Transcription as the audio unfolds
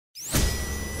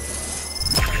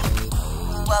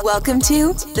Welcome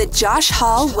to the Josh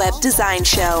Hall Web Design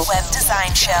Show.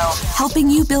 Helping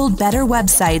you build better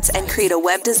websites and create a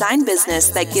web design business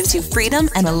that gives you freedom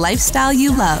and a lifestyle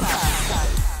you love.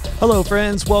 Hello,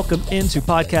 friends. Welcome into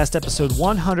podcast episode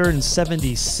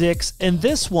 176. In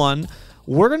this one,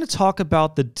 we're going to talk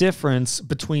about the difference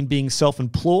between being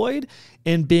self-employed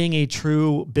and being a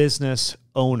true business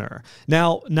owner.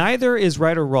 Now, neither is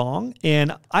right or wrong,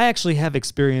 and I actually have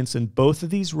experience in both of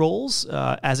these roles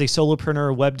as a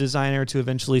solopreneur, web designer, to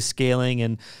eventually scaling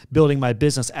and building my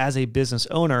business as a business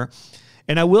owner.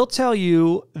 And I will tell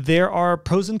you, there are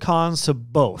pros and cons to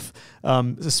both,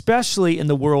 especially in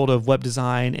the world of web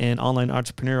design and online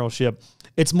entrepreneurship.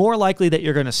 It's more likely that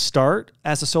you're going to start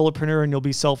as a solopreneur and you'll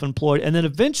be self-employed. And then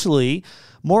eventually,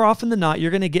 more often than not,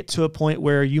 you're going to get to a point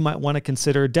where you might want to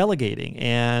consider delegating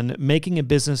and making a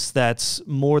business that's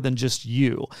more than just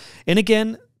you. And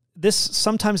again, this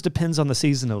sometimes depends on the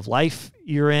season of life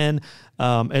you're in.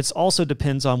 It also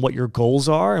depends on what your goals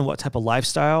are and what type of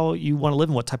lifestyle you want to live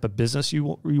and what type of business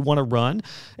you want to run.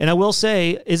 And I will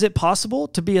say, is it possible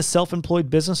to be a self-employed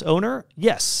business owner?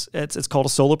 Yes, it's called a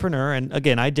solopreneur. And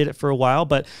again, I did it for a while,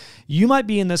 but you might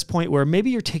be in this point where maybe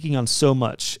you're taking on so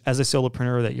much as a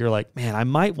solopreneur that you're like, man, I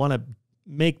might want to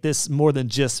make this more than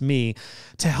just me.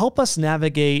 To help us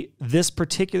navigate this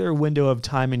particular window of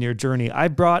time in your journey, I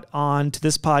brought on to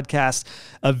this podcast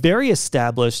a very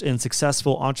established and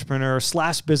successful entrepreneur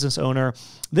 / business owner.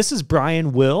 This is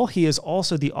Brian Will. He is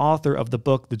also the author of the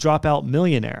book, The Dropout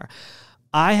Millionaire.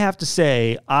 I have to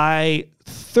say, I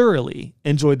thoroughly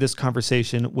enjoyed this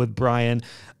conversation with Brian.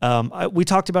 We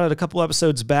talked about it a couple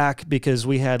episodes back because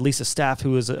we had Lisa Staff,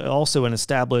 who is also an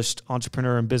established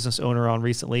entrepreneur and business owner, on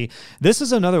recently. This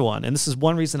is another one, and this is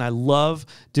one reason I love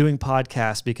doing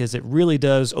podcasts, because it really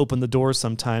does open the doors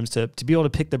sometimes to be able to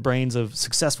pick the brains of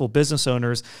successful business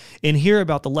owners and hear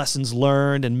about the lessons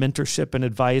learned and mentorship and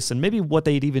advice and maybe what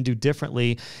they'd even do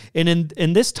differently. And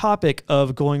in this topic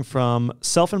of going from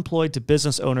self-employed to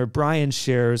business owner, Brian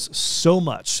shares so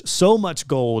much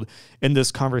gold in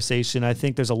this conversation. I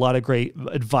think there's a lot of great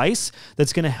advice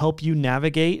that's going to help you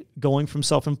navigate going from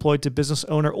self-employed to business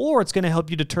owner, or it's going to help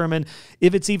you determine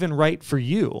if it's even right for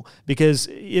you, because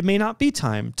it may not be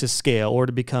time to scale or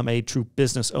to become a true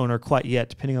business owner quite yet,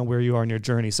 depending on where you are in your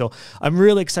journey. So I'm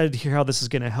really excited to hear how this is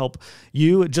going to help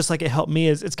you, just like it helped me.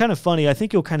 It's kind of funny. I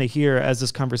think you'll kind of hear as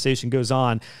this conversation goes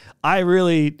on, I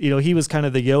really, he was kind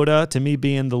of the Yoda to me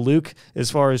being the Luke,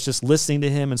 as far as just listening to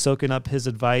him and soaking up his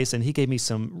advice. And he gave me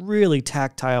some really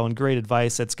tactile and great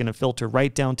advice that's going to filter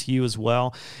right down to you as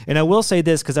well. And I will say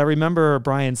this, because I remember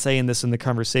Brian saying this in the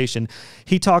conversation.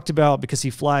 He talked about, because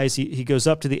he flies, he goes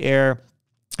up to the air,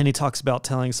 and he talks about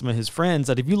telling some of his friends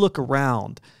that if you look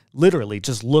around, literally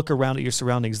just look around at your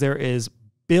surroundings, there is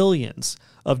billions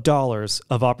of dollars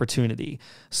of opportunity.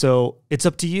 So it's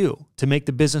up to you to make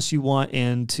the business you want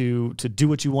and to do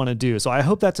what you want to do. So I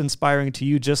hope that's inspiring to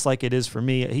you, just like it is for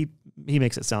me. He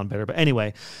makes it sound better. But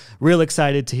anyway, real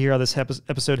excited to hear how this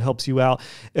episode helps you out.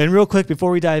 And real quick, before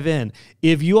we dive in,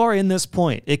 if you are in this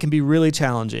point, it can be really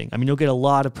challenging. I mean, you'll get a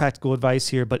lot of practical advice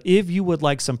here, but if you would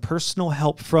like some personal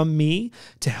help from me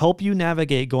to help you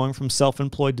navigate going from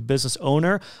self-employed to business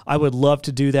owner, I would love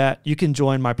to do that. You can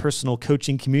join my personal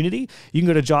coaching community. You can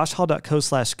go to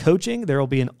joshhall.co/coaching. There will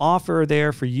be an offer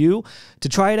there for you to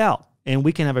try it out. And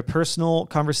we can have a personal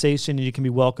conversation, and you can be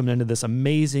welcomed into this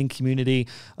amazing community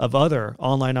of other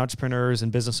online entrepreneurs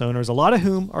and business owners, a lot of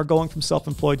whom are going from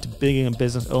self-employed to being a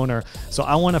business owner. So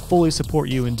I want to fully support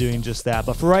you in doing just that.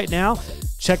 But for right now,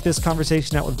 check this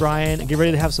conversation out with Brian and get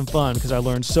ready to have some fun, because I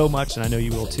learned so much, and I know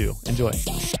you will too. Enjoy.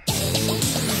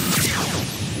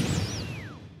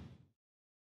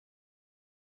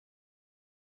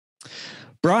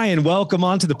 Brian, welcome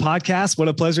onto the podcast. What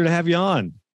a pleasure to have you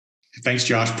on. Thanks,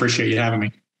 Josh. Appreciate you having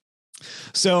me.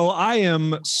 So I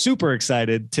am super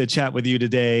excited to chat with you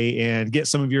today and get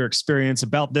some of your experience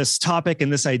about this topic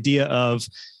and this idea of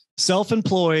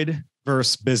self-employed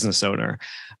versus business owner.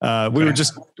 We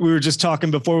were just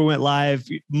talking before we went live.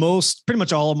 Pretty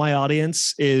much all of my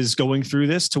audience is going through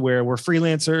this, to where we're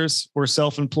freelancers, we're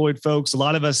self-employed folks. A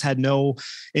lot of us had no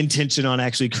intention on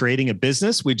actually creating a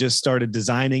business. We just started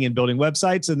designing and building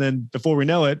websites. And then before we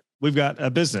know it, we've got a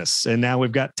business, and now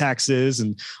we've got taxes,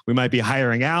 and we might be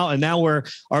hiring out. And now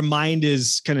our mind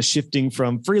is kind of shifting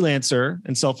from freelancer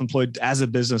and self-employed as a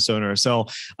business owner. So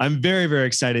I'm very, very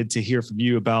excited to hear from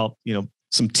you about,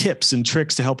 some tips and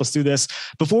tricks to help us through this.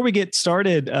 Before we get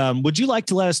started, would you like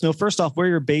to let us know, first off, where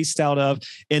you're based out of?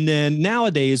 And then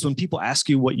nowadays, when people ask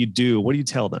you what you do, what do you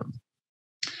tell them?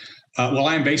 Well,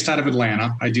 I'm based out of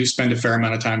Atlanta. I do spend a fair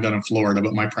amount of time down in Florida,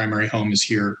 but my primary home is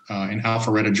here in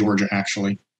Alpharetta, Georgia,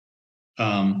 actually.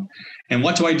 And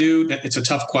what do I do? It's a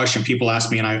tough question. People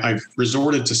ask me, and I've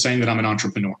resorted to saying that I'm an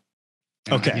entrepreneur.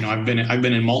 Okay. I've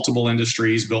been in multiple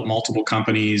industries, built multiple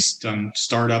companies, done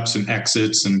startups and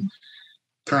exits, and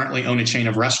currently own a chain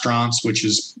of restaurants, which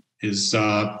is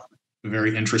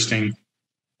very interesting.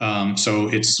 So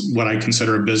it's what I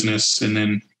consider a business. And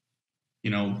then,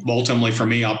 ultimately for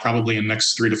me, I'll probably in the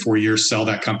next 3 to 4 years sell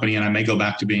that company, and I may go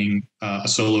back to being a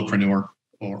solopreneur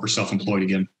or self-employed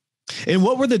again. And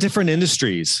what were the different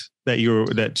industries that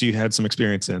you had some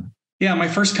experience in? Yeah, my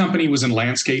first company was in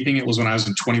landscaping. It was when I was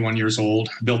 21 years old.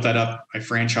 Built that up. I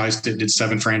franchised it, did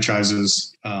 7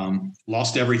 franchises,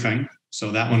 lost everything.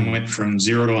 So that one went from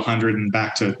 0 to 100 and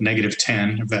back to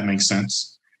 -10, if that makes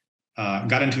sense.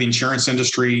 Got into the insurance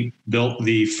industry, built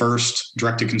the first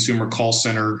direct-to-consumer call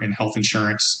center in health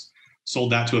insurance,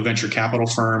 sold that to a venture capital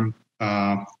firm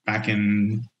back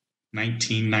in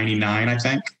 1999, I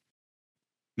think.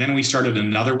 Then we started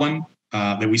another one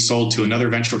that we sold to another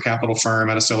venture capital firm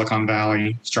out of Silicon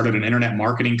Valley, started an internet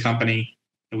marketing company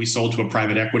that we sold to a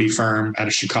private equity firm out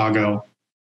of Chicago,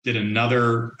 did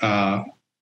another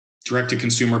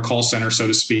direct-to-consumer call center, so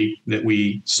to speak, that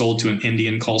we sold to an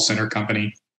Indian call center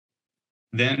company.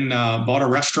 Then bought a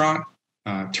restaurant,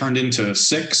 turned into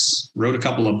 6, wrote a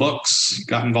couple of books,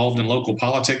 got involved in local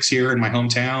politics here in my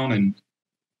hometown,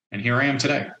 and here I am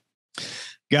today.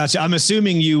 Gotcha. I'm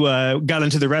assuming you got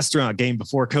into the restaurant game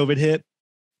before COVID hit.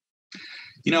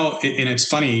 And it's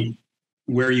funny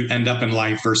where you end up in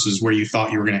life versus where you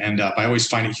thought you were going to end up. I always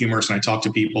find it humorous when I talk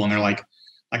to people and they're like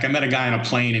I met a guy on a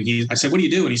plane and I said, "What do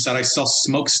you do?" And he said, "I sell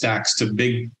smokestacks to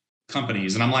big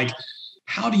companies." And I'm like,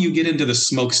 "How do you get into the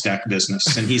smokestack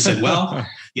business?" And he said, "Well,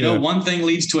 one thing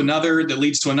leads to another that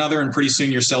leads to another. And pretty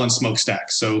soon you're selling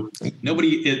smokestacks." So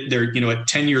nobody they're, at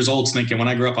 10 years old is thinking, when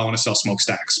I grow up, I want to sell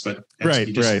smokestacks, but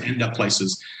you just end up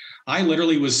places. I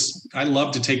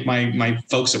love to take my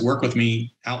folks that work with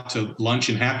me out to lunch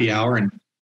and happy hour. And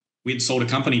we'd sold a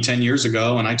company 10 years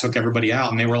ago and I took everybody out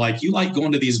and they were like, "You like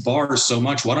going to these bars so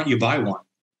much. Why don't you buy one?"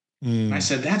 And I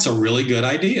said, "That's a really good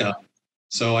idea."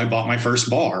 So I bought my first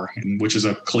bar, which is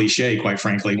a cliche, quite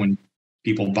frankly. When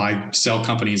people sell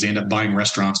companies, they end up buying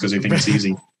restaurants because they think it's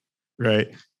easy.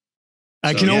 Right.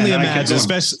 I can only imagine,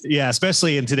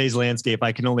 especially in today's landscape,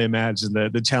 I can only imagine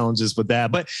the challenges with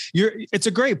that. But it's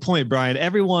a great point, Brian.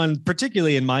 Everyone,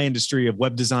 particularly in my industry of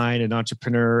web design and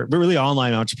but really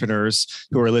online entrepreneurs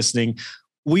who are listening,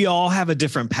 we all have a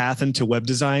different path into web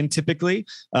design typically.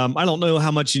 I don't know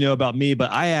how much you know about me,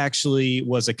 but I actually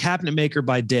was a cabinet maker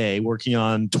by day working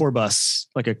on tour bus,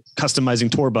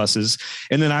 customizing tour buses.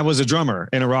 And then I was a drummer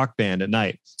in a rock band at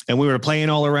night and we were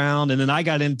playing all around. And then I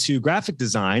got into graphic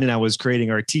design and I was creating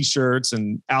our t-shirts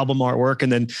and album artwork.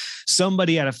 And then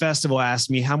somebody at a festival asked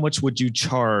me, "How much would you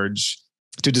charge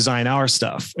to design our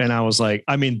stuff?" And I was like,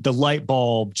 the light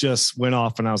bulb just went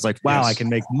off and I was like, wow, yes. I can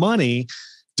make money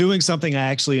doing something I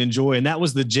actually enjoy. And that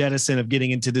was the jettison of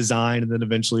getting into design and then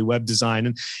eventually web design.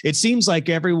 And it seems like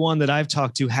everyone that I've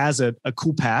talked to has a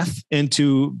cool path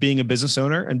into being a business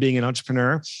owner and being an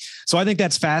entrepreneur. So I think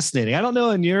that's fascinating. I don't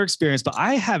know in your experience, but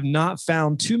I have not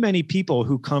found too many people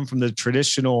who come from the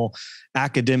traditional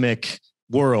academic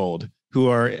world who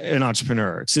are an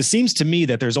entrepreneur. So it seems to me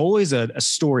that there's always a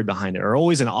story behind it or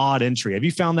always an odd entry. Have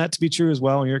you found that to be true as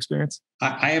well in your experience?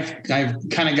 I've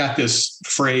kind of got this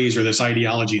phrase or this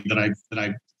ideology that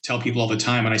I tell people all the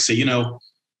time. And I say,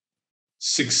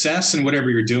 success in whatever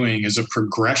you're doing is a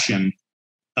progression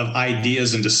of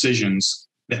ideas and decisions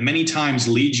that many times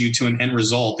lead you to an end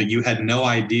result that you had no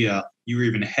idea you were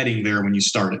even heading there when you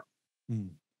started.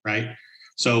 Right.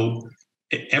 So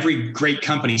every great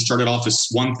company started off as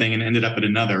one thing and ended up at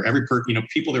another.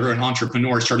 People that are an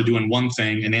entrepreneur started doing one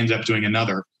thing and ended up doing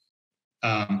another.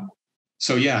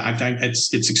 I think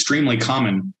it's extremely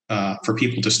common for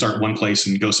people to start one place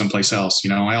and go someplace else.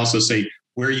 I also say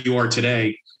where you are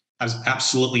today has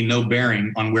absolutely no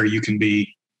bearing on where you can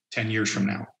be 10 years from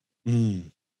now.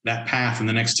 That path in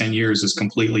the next 10 years is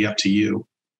completely up to you.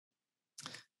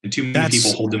 And too many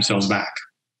people hold themselves back.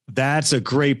 That's a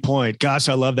great point. Gosh,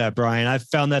 I love that, Brian. I've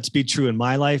found that to be true in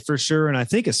my life for sure. And I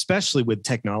think especially with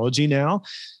technology now,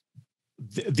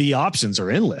 the options are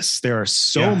endless. There are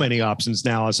so many options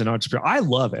now as an entrepreneur. I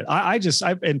love it.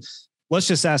 And let's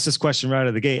just ask this question right out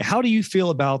of the gate. How do you feel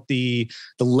about the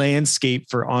landscape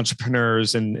for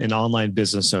entrepreneurs and online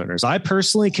business owners? I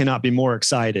personally cannot be more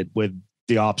excited with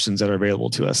the options that are available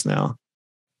to us now.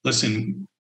 Listen,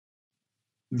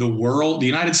 the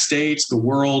United States, the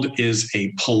world is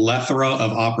a plethora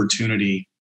of opportunity.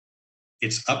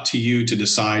 It's up to you to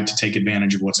decide to take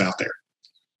advantage of what's out there.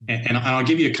 And I'll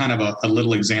give you kind of a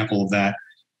little example of that.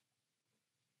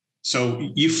 So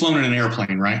you've flown in an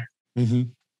airplane, right?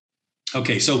 Mm-hmm.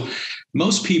 Okay. So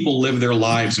most people live their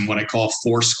lives in what I call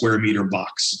 4 square meter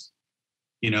box.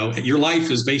 Your life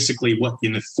is basically what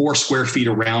in the 4 square feet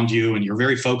around you, and you're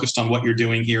very focused on what you're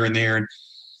doing here and there.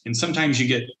 And sometimes you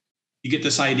get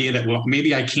this idea that, well,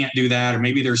 maybe I can't do that, or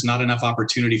maybe there's not enough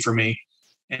opportunity for me.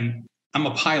 And I'm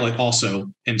a pilot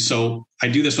also. And so I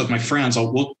do this with my friends.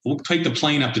 We'll take the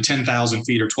plane up to 10,000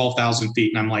 feet or 12,000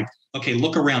 feet. And I'm like, okay,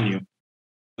 look around you.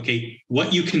 Okay.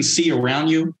 What you can see around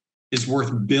you is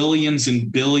worth billions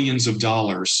and billions of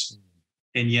dollars.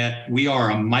 And yet we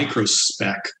are a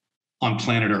microspeck on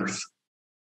planet Earth.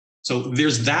 So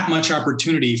there's that much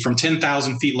opportunity from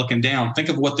 10,000 feet looking down. Think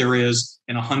of what there is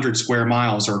in 100 square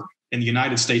miles, or in the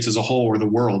United States as a whole, or the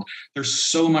world. There's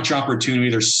so much opportunity.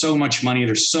 There's so much money.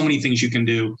 There's so many things you can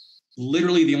do.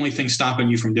 Literally, the only thing stopping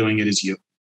you from doing it is you.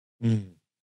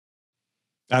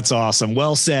 That's awesome.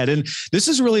 Well said. And this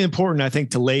is really important, I think,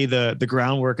 to lay the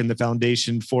groundwork and the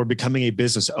foundation for becoming a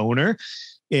business owner.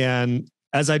 And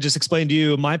as I just explained to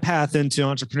you, my path into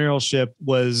entrepreneurship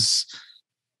was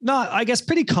not, I guess,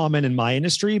 pretty common in my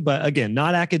industry, but again,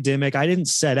 not academic. I didn't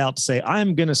set out to say,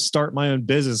 I'm going to start my own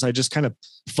business. I just kind of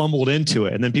fumbled into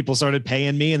it. And then people started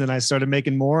paying me, and then I started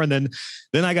making more. And then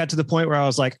I got to the point where I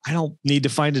was like, I don't need to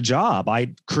find a job.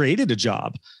 I created a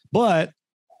job, but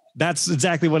that's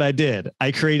exactly what I did.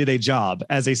 I created a job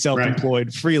as a self-employed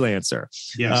freelancer.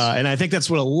 Yes. And I think that's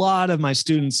what a lot of my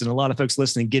students and a lot of folks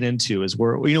listening get into is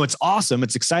where, it's awesome.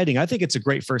 It's exciting. I think it's a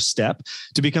great first step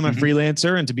to become a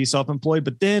freelancer and to be self-employed.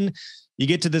 But then you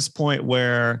get to this point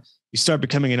where you start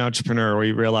becoming an entrepreneur, where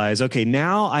you realize, okay,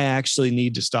 now I actually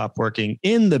need to stop working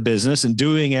in the business and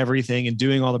doing everything and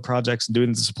doing all the projects and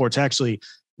doing the support to actually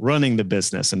running the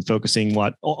business and focusing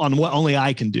on what only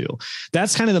I can do.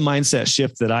 That's kind of the mindset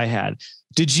shift that I had.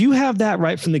 Did you have that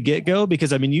right from the get-go?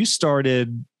 Because you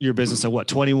started your business at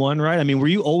 21, right? Were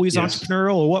you always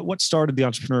entrepreneurial, or what started the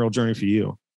entrepreneurial journey for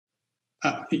you?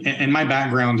 And my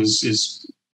background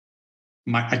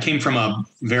I came from a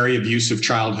very abusive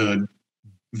childhood,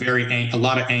 a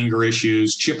lot of anger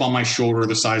issues, chip on my shoulder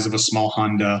the size of a small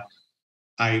Honda.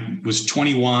 I was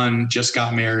 21, just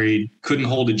got married, couldn't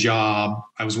hold a job.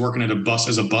 I was working as a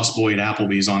busboy at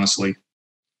Applebee's, honestly.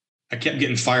 I kept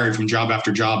getting fired from job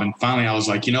after job. And finally I was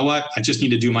like, you know what? I just need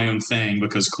to do my own thing,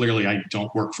 because clearly I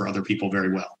don't work for other people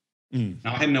very well. Now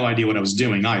I had no idea what I was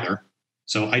doing either.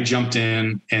 So I jumped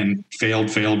in and failed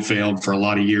for a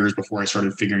lot of years before I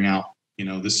started figuring out,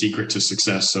 the secret to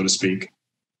success, so to speak.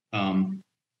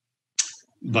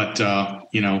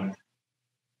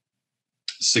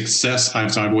 Success,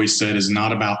 I've always said, is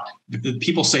not about,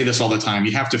 people say this all the time,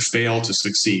 you have to fail to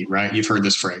succeed, right? You've heard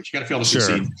this phrase, you got to fail to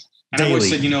succeed. And daily. I always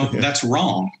said, that's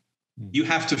wrong. You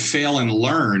have to fail and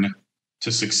learn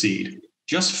to succeed.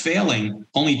 Just failing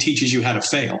only teaches you how to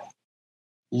fail.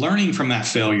 Learning from that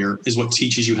failure is what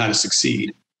teaches you how to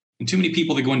succeed. And too many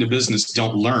people that go into business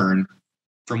don't learn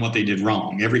from what they did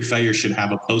wrong. Every failure should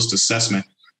have a post-assessment,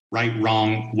 right,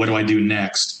 wrong, what do I do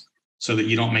next? So that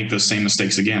you don't make those same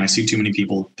mistakes again. I see too many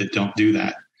people that don't do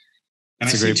that. And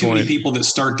I see too many people that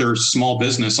start their small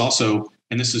business also,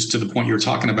 and this is to the point you were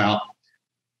talking about,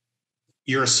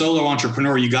 you're a solo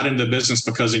entrepreneur, you got into the business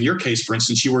because in your case, for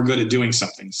instance, you were good at doing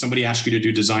something. Somebody asked you to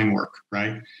do design work,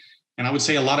 right? And I would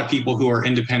say a lot of people who are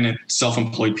independent,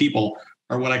 self-employed people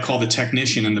are what I call the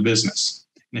technician in the business.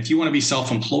 And if you want to be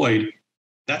self-employed,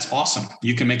 that's awesome.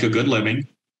 You can make a good living.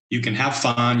 You can have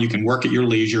fun. You can work at your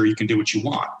leisure. You can do what you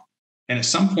want. And at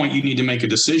some point, you need to make a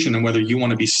decision on whether you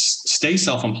want to stay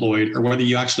self-employed or whether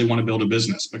you actually want to build a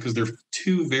business, because they're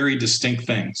two very distinct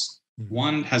things.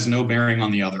 One has no bearing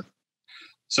on the other.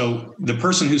 So the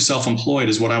person who's self-employed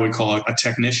is what I would call a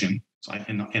technician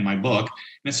in my book.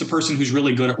 And it's a person who's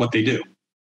really good at what they do.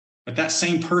 But that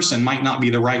same person might not be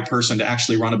the right person to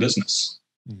actually run a business.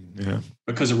 Yeah.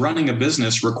 Because running a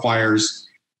business requires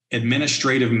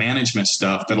administrative management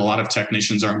stuff that a lot of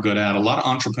technicians aren't good at. A lot of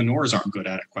entrepreneurs aren't good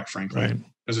at it, quite frankly,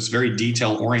 because it's very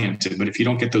detail oriented. But if you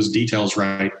don't get those details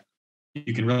right,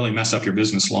 you can really mess up your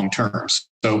business long term.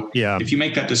 So if you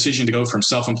make that decision to go from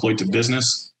self-employed to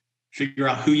business, figure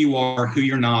out who you are, who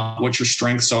you're not, what your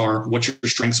strengths are, what your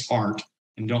strengths aren't,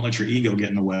 and don't let your ego get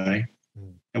in the way.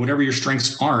 And whatever your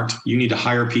strengths aren't, you need to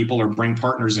hire people or bring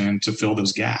partners in to fill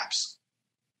those gaps.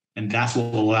 And that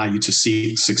will allow you to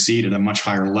succeed at a much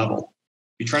higher level.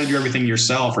 If you try to do everything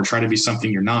yourself or try to be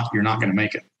something you're not going to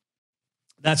make it.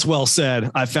 That's well said.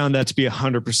 I found that to be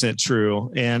 100% true.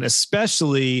 And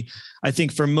especially, I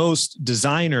think for most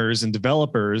designers and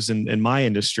developers in my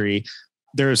industry,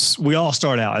 we all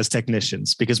start out as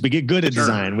technicians because we get good at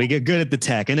design. We get good at the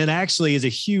tech. And it actually is a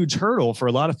huge hurdle for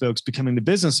a lot of folks becoming the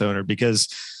business owner because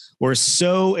we're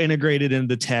so integrated into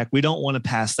the tech. We don't want to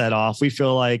pass that off. We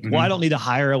feel like, well, I don't need to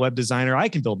hire a web designer. I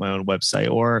can build my own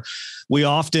website. Or we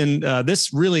often,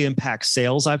 this really impacts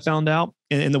sales, I've found out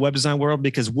in the web design world,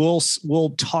 because we'll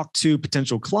talk to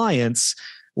potential clients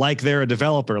like they're a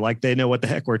developer, like they know what the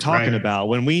heck we're talking about,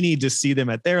 when we need to see them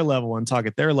at their level and talk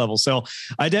at their level. So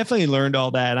I definitely learned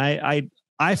all that. And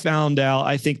I found out,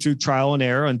 I think, through trial and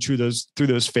error and through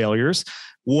those failures,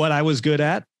 what I was good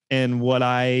at and what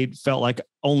I felt like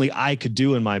only I could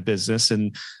do in my business.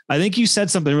 And I think you said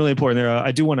something really important there.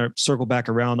 I do want to circle back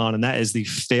around on, and that is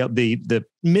the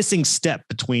missing step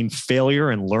between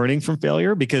failure and learning from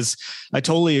failure. Because I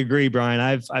totally agree, Brian.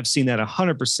 I've seen that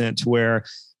 100%, to where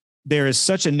there is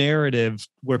such a narrative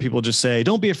where people just say,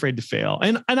 don't be afraid to fail.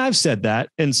 And I've said that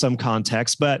in some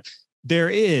contexts, but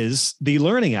there is the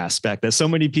learning aspect that so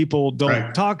many people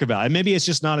don't talk about. And maybe it's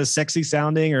just not as sexy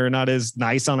sounding or not as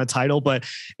nice on a title, but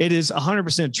it is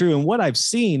 100% true. And what I've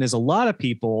seen is a lot of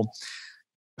people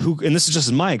who, and this is just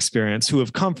in my experience, who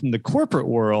have come from the corporate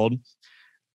world,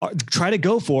 try to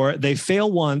go for it. They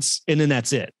fail once and then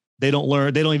that's it. They don't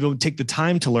learn. They don't even take the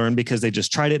time to learn because they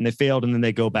just tried it and they failed. And then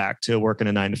they go back to working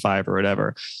a 9 to 5 or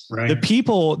whatever. Right. The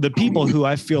people who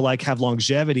I feel like have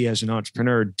longevity as an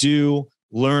entrepreneur do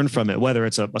learn from it, whether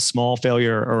it's a small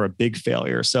failure or a big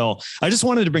failure. So I just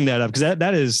wanted to bring that up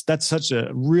because that's such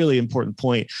a really important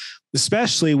point,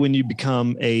 especially when you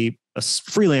become a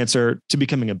freelancer to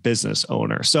becoming a business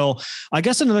owner. So I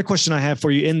guess another question I have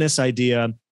for you in this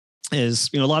idea is,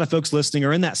 a lot of folks listening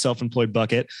are in that self-employed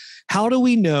bucket. How do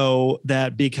we know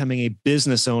that becoming a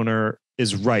business owner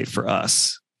is right for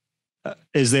us?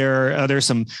 Are there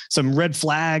some red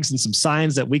flags and some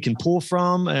signs that we can pull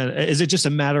from? Is it just a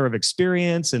matter of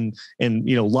experience and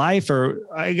life, or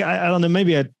I don't know,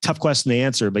 maybe a tough question to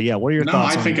answer, but yeah, what are your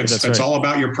thoughts? I think it's all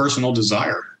about your personal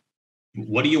desire.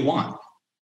 What do you want?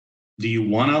 Do you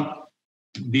want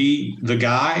to be the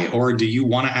guy, or do you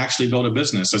want to actually build a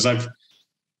business?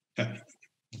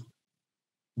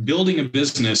 Building a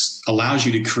business allows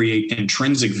you to create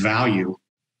intrinsic value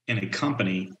in a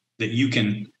company that you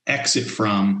can exit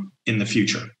from in the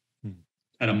future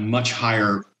at a much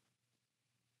higher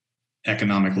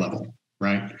economic level,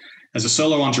 right? As a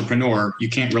solo entrepreneur, you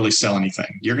can't really sell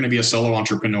anything. You're going to be a solo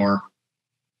entrepreneur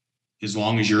as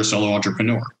long as you're a solo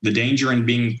entrepreneur. The danger in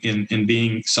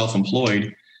being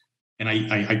self-employed, and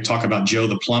I talk about Joe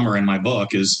the plumber in my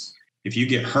book, is if you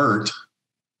get hurt,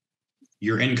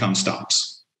 your income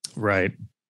stops. Right.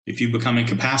 If you become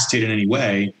incapacitated in any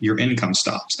way, your income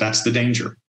stops. That's the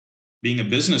danger. Being a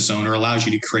business owner allows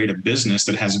you to create a business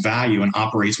that has value and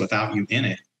operates without you in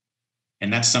it.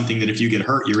 And that's something that if you get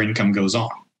hurt, your income goes on.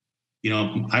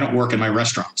 I don't work in my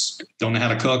restaurants. Don't know how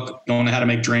to cook, don't know how to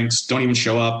make drinks, don't even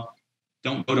show up,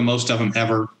 don't go to most of them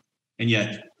ever. And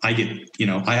yet I get,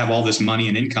 I have all this money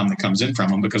and income that comes in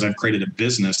from them because I've created a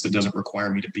business that doesn't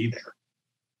require me to be there.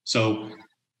 So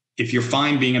if you're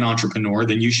fine being an entrepreneur,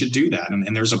 then you should do that.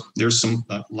 And there's some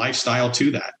lifestyle to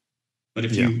that. But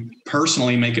if you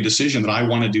personally make a decision that I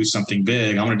want to do something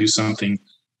big, I want to do something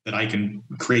that I can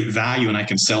create value and I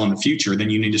can sell in the future, then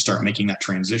you need to start making that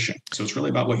transition. So it's really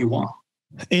about what you want.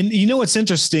 And it's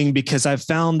interesting because I've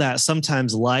found that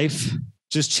sometimes life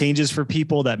just changes for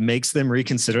people that makes them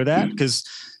reconsider that, because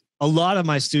a lot of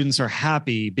my students are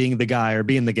happy being the guy or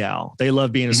being the gal. They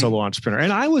love being a solo entrepreneur.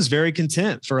 And I was very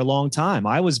content for a long time.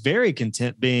 I was very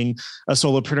content being a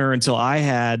solopreneur until I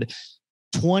had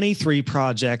 23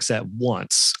 projects at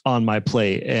once on my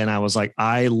plate. And I was like,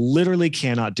 I literally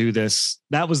cannot do this.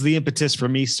 That was the impetus for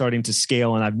me starting to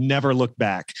scale. And I've never looked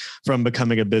back from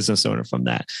becoming a business owner from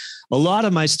that. A lot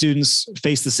of my students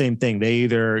face the same thing. They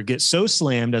either get so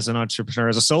slammed as an entrepreneur,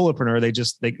 as a solopreneur,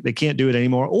 they can't do it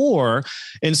anymore. Or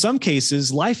in some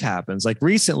cases, life happens. Like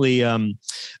recently,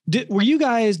 did you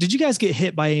guys get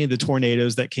hit by any of the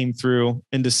tornadoes that came through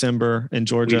in December in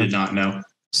Georgia? We did not know.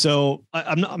 So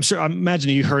I'm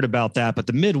imagining you heard about that, but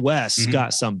the Midwest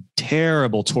got some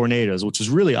terrible tornadoes, which was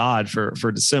really odd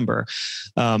for December.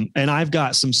 And I've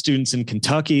got some students in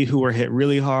Kentucky who were hit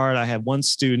really hard. I had one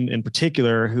student in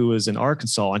particular who was in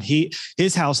Arkansas, and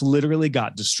his house literally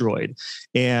got destroyed.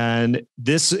 And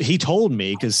he told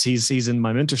me, because he's in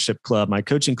my mentorship club, my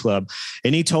coaching club,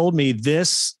 and he told me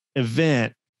this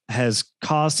event has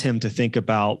caused him to think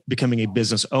about becoming a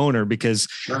business owner because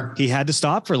he had to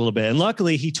stop for a little bit. And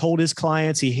luckily he told his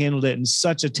clients, he handled it in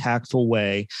such a tactful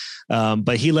way.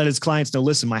 But he let his clients know,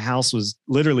 listen, my house was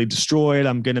literally destroyed.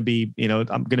 I'm going to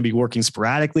be working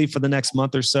sporadically for the next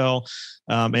month or so.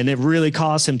 And it really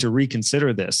caused him to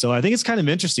reconsider this. So I think it's kind of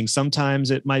interesting.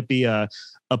 Sometimes it might be a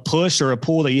push or a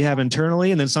pull that you have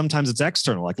internally. And then sometimes it's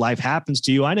external, like life happens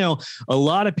to you. I know a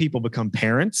lot of people become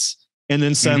parents And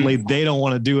then suddenly they don't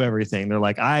want to do everything. They're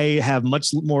like, I have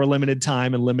much more limited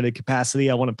time and limited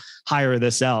capacity. I want to hire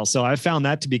this out. So I found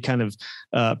that to be kind of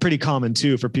pretty common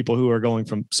too for people who are going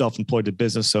from self-employed to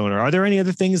business owner. Are there any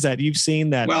other things that you've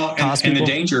seen that cause people? And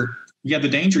the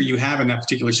danger you have in that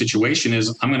particular situation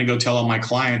is I'm going to go tell all my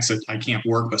clients that I can't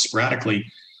work, but sporadically.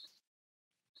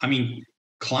 I mean,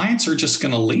 clients are just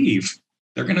going to leave.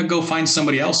 They're going to go find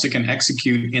somebody else that can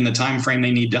execute in the time frame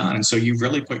they need done. And so you've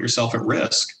really put yourself at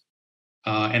risk.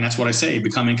 And that's what I say,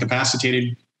 become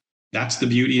incapacitated. That's the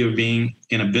beauty of being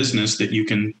in a business that you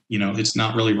can, it's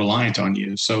not really reliant on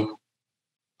you. So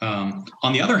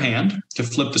on the other hand, to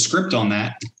flip the script on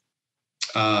that,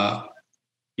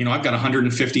 I've got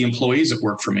 150 employees that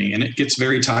work for me, and it gets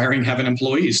very tiring having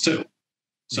employees too.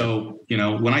 So,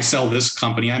 when I sell this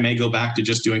company, I may go back to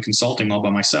just doing consulting all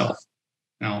by myself.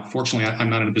 Now, fortunately, I'm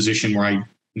not in a position where I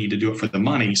need to do it for the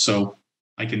money, so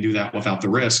I can do that without the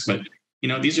risk. But,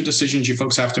 these are decisions you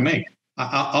folks have to make.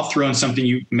 I'll throw in something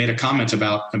you made a comment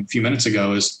about a few minutes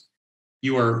ago is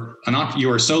you are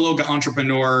a solo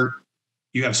entrepreneur.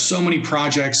 You have so many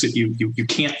projects that you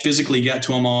can't physically get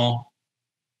to them all.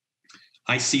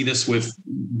 I see this with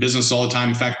business all the time.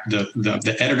 In fact,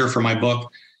 the editor for my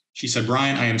book, she said,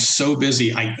 Brian, I am so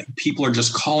busy. People are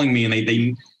just calling me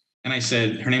and I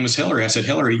said, her name was Hillary. I said,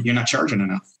 Hillary, you're not charging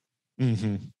enough.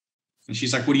 Mm-hmm. And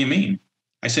she's like, what do you mean?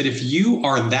 I said, if you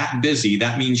are that busy,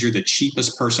 that means you're the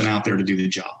cheapest person out there to do the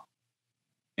job.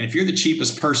 And if you're the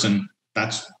cheapest person,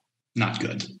 that's not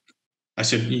good. I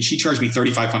said, she charged me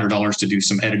 $3,500 to do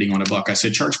some editing on a book. I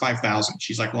said, charge $5,000.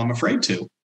 She's like, well, I'm afraid to.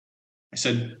 I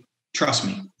said, trust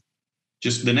me,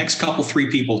 just the next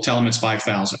three people, tell them it's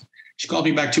 $5,000. She called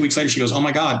me back 2 weeks later. She goes, oh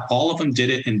my God, all of them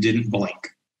did it and didn't blink.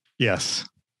 Yes.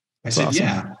 That's I said, awesome.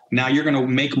 Yeah, now you're going to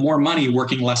make more money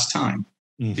working less time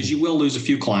because you will lose a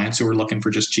few clients who are looking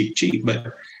for just cheap,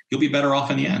 but you'll be better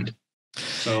off in the end.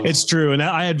 So it's true. And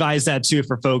I advise that too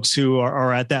for folks who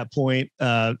are at that point.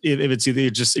 If it's either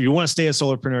if you want to stay a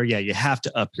solopreneur, you have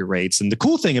to up your rates. And the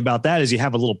cool thing about that is you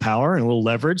have a little power and a little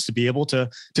leverage to be able to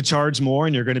charge more,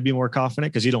 and you're going to be more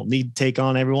confident because you don't need to take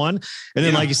on everyone. And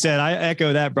then, like you said, I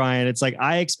echo that, Brian. It's like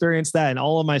I experienced that and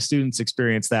all of my students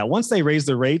experience that. Once they raise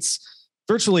their rates,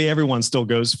 virtually everyone still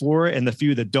goes for it. And the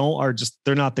few that don't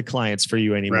they're not the clients for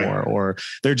you anymore. Right. Or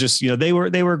they're just, they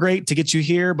were great to get you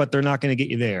here, but they're not going to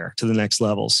get you there to the next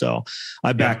level. So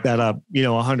I back that up,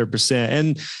 100%.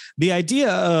 And the idea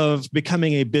of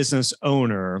becoming a business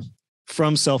owner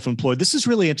from self-employed, this is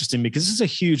really interesting because this is a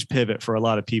huge pivot for a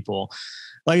lot of people.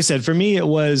 Like I said, for me, it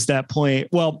was that point.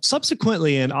 Well,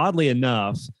 subsequently, and oddly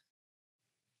enough,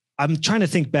 I'm trying to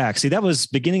think back. See, that was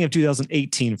beginning of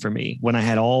 2018 for me when I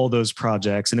had all those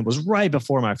projects, and it was right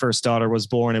before my first daughter was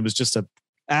born. It was just a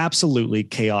absolutely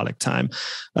chaotic time.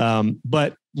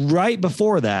 But right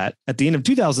before that, at the end of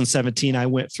 2017, I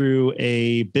went through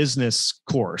a business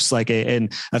course, like a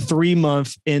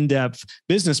 3-month in-depth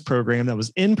business program that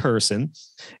was in person.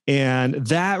 And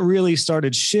that really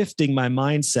started shifting my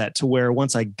mindset to where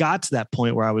once I got to that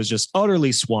point where I was just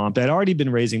utterly swamped, I'd already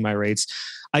been raising my rates.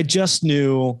 I just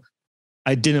knew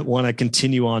I didn't want to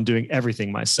continue on doing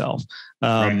everything myself.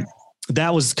 Right.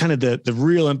 That was kind of the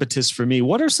real impetus for me.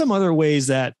 What are some other ways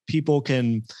that people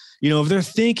can, if they're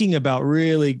thinking about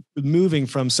really moving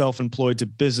from self-employed to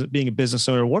being a business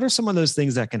owner, what are some of those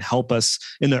things that can help us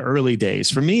in the early days?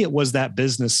 For me, it was that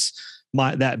business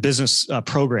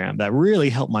program that really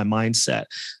helped my mindset.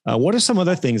 What are some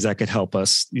other things that could help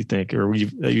us, you think, or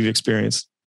that you've experienced?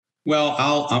 Well,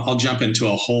 I'll jump into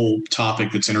a whole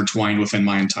topic that's intertwined within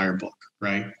my entire book,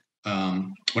 right?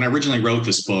 When I originally wrote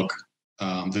this book,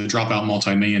 The Dropout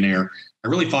Millionaire, I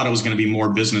really thought it was going to be more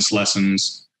business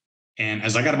lessons. And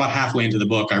as I got about halfway into the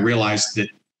book, I realized that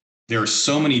there are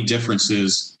so many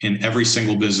differences in every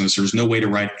single business. There's no way to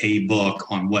write a book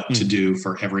on what to do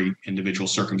for every individual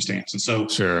circumstance. And so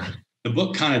the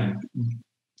book kind of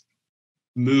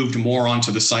moved more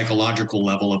onto the psychological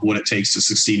level of what it takes to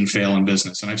succeed and fail in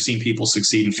business. And I've seen people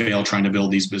succeed and fail trying to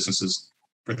build these businesses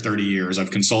for 30 years.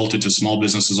 I've consulted to small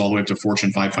businesses all the way up to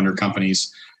Fortune 500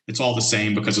 companies. It's all the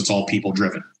same because it's all people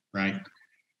driven, right?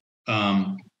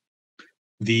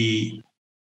 The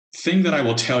thing that I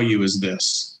will tell you is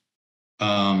this.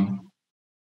 And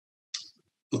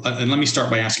let me start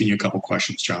by asking you a couple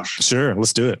questions, Josh. Sure,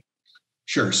 let's do it.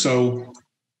 Sure. So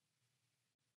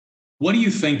what do you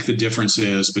think the difference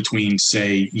is between,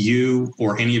 say, you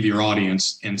or any of your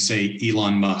audience and, say,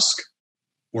 Elon Musk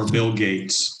or Bill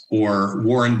Gates or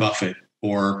Warren Buffett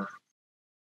or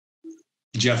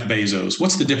Jeff Bezos?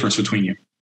 What's the difference between you?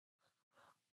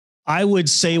 I would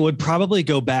say it would probably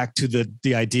go back to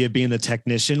the idea of being the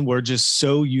technician. We're just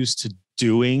so used to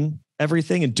doing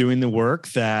everything and doing the work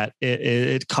that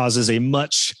it causes a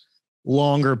much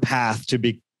longer path to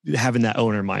be having that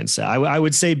owner mindset. I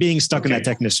would say being stuck in that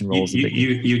technician role is a big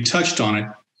deal. You touched on it,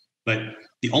 but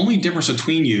the only difference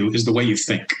between you is the way you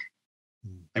think.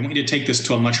 I want you to take this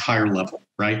to a much higher level,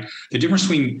 right? The difference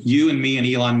between you and me and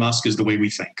Elon Musk is the way we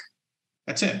think.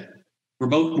 That's it.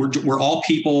 We're all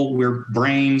people. We're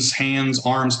brains, hands,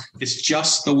 arms. It's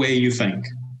just the way you think,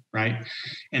 right?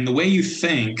 And the way you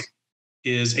think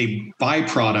is a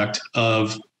byproduct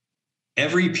of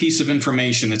every piece of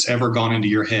information that's ever gone into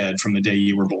your head from the day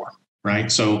you were born,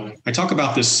 right? So I talk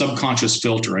about this subconscious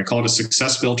filter. I call it a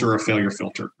success filter or a failure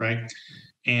filter, right?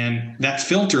 And that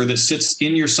filter that sits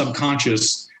in your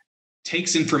subconscious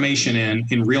takes information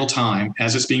in real time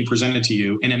as it's being presented to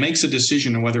you, and it makes a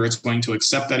decision on whether it's going to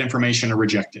accept that information or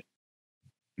reject it.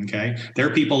 Okay. There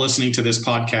are people listening to this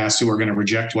podcast who are going to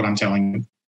reject what I'm telling you, and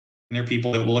there are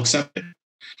people that will accept it.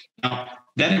 Now,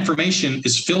 that information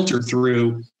is filtered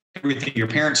through everything your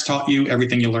parents taught you,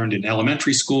 everything you learned in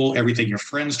elementary school, everything your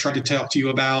friends tried to talk to you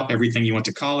about, everything you went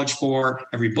to college for,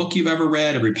 every book you've ever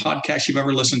read, every podcast you've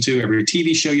ever listened to, every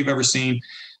TV show you've ever seen.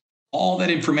 All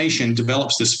that information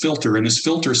develops this filter, and this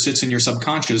filter sits in your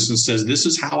subconscious and says, this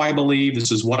is how I believe,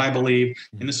 this is what I believe,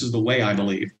 and this is the way I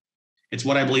believe. It's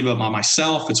what I believe about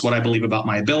myself. It's what I believe about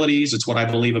my abilities. It's what I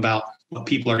believe about what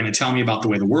people are going to tell me about the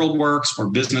way the world works or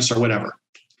business or whatever.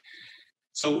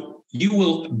 So you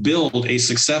will build a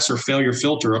success or failure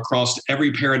filter across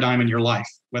every paradigm in your life,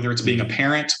 whether it's being a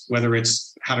parent, whether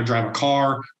it's how to drive a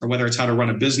car, or whether it's how to run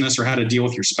a business or how to deal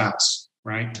with your spouse,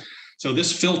 right? So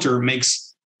this filter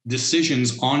makes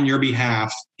decisions on your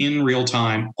behalf in real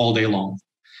time all day long.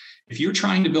 If you're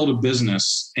trying to build a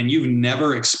business and you've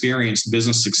never experienced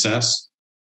business success,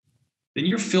 then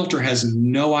your filter has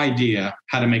no idea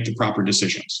how to make the proper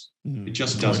decisions. It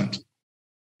just doesn't.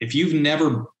 If you've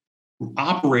never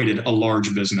operated a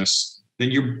large business,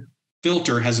 then your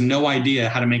filter has no idea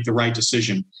how to make the right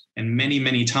decision. And many,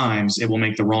 many times it will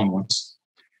make the wrong ones.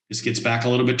 This gets back a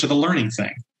little bit to the learning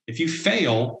thing. If you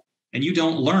fail and you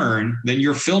don't learn, then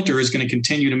your filter is going to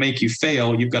continue to make you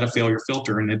fail. You've got a failure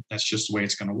filter, and that's just the way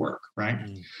it's going to work, right?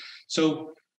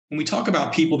 So when we talk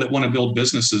about people that want to build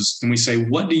businesses and we say,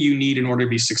 what do you need in order to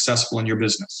be successful in your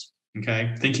business?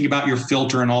 Okay. Thinking about your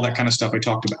filter and all that kind of stuff I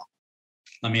talked about.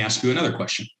 Let me ask you another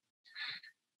question.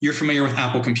 You're familiar with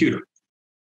Apple Computer,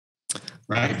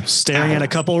 right? I'm staring at a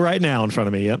couple right now in front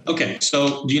of me. Yep. Okay.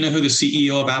 So do you know who the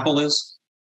CEO of Apple is?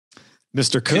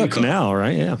 Mr. Cook now,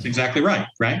 right? Yeah. That's exactly right.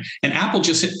 Right. And Apple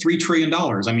just hit $3 trillion.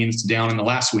 I mean, it's down in the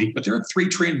last week, but they're a $3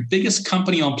 trillion, biggest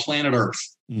company on planet Earth,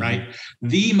 right?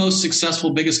 The most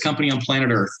successful, biggest company on planet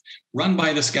Earth, run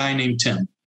by this guy named Tim.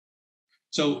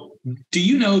 So do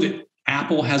you know that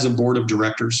Apple has a board of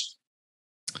directors?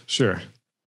 Sure.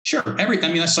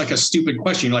 That's like a stupid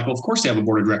question. You're like, well, of course they have a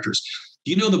board of directors.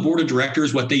 Do you know the board of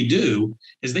directors, what they do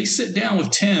is they sit down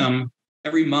with Tim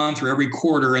every month or every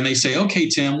quarter, and they say, okay,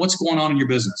 Tim, what's going on in your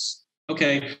business?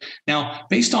 Okay. Now,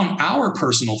 based on our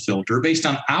personal filter, based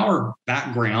on our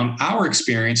background, our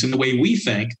experience, and the way we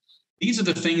think, these are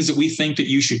the things that we think that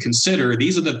you should consider.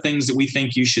 These are the things that we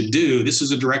think you should do. This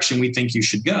is a direction we think you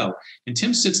should go. And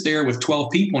Tim sits there with 12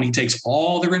 people, and he takes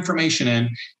all their information in,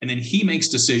 and then he makes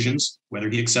decisions, whether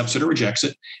he accepts it or rejects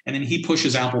it. And then he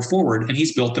pushes Apple forward, and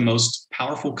he's built the most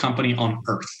powerful company on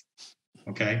earth.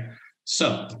 Okay.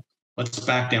 So let's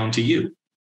back down to you.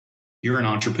 You're an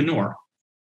entrepreneur.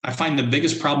 I find the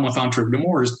biggest problem with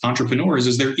entrepreneurs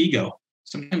is their ego.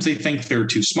 Sometimes they think they're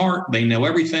too smart. They know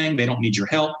everything. They don't need your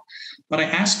help. But I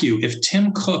ask you, if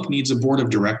Tim Cook needs a board of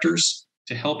directors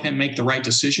to help him make the right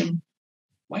decision,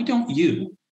 why don't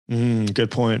you?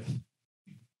 Good point.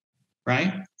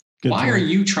 Right? Why are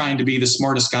you trying to be the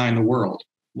smartest guy in the world?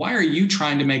 Why are you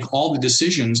trying to make all the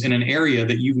decisions in an area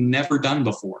that you've never done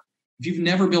before? If you've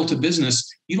never built a business,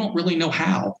 you don't really know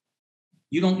how.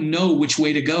 You don't know which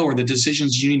way to go or the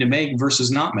decisions you need to make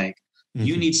versus not make.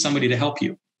 You need somebody to help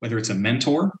you, whether it's a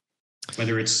mentor,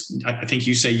 whether it's, I think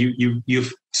you say you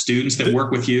have students that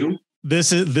work with you.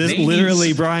 This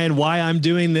literally, Brian, why I'm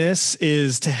doing this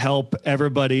is to help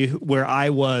everybody where I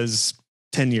was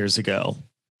 10 years ago.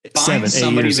 Find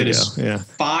somebody that is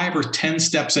 5 or 10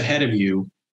 steps ahead of you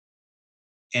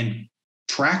and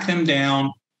track them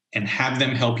down and have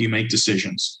them help you make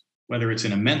decisions. Whether it's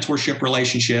in a mentorship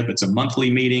relationship, it's a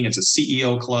monthly meeting, it's a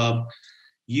CEO club.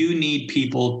 You need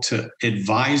people to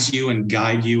advise you and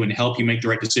guide you and help you make the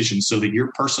right decisions so that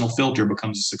your personal filter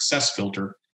becomes a success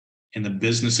filter in the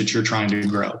business that you're trying to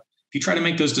grow. If you try to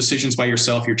make those decisions by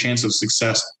yourself, your chances of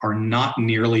success are not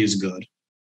nearly as good.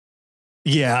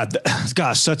 Yeah,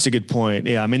 gosh, such a good point.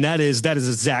 Yeah, I mean that is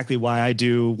exactly why I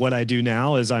do what I do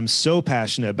now. Is I'm so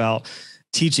passionate about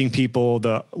teaching people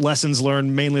the lessons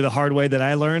learned mainly the hard way that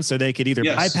I learned, so they could either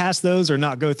Yes. bypass those or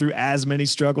not go through as many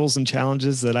struggles and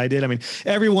challenges that I did. I mean,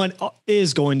 everyone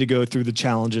is going to go through the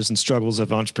challenges and struggles of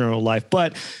entrepreneurial life,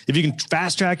 but if you can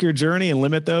fast track your journey and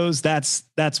limit those, that's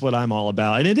what I'm all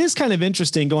about. And it is kind of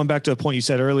interesting, going back to a point you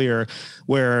said earlier,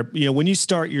 where, when you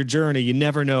start your journey, you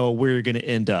never know where you're going to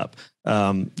end up.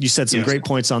 You said some great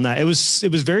points on that. It was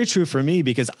very true for me,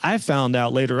 because I found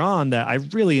out later on that I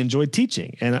really enjoyed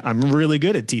teaching, and I'm really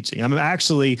good at teaching. I'm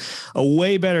actually a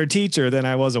way better teacher than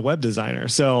I was a web designer.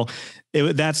 So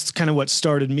that's kind of what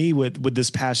started me with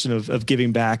this passion of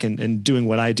giving back and doing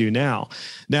what I do now.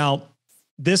 Now,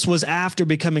 this was after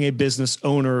becoming a business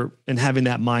owner and having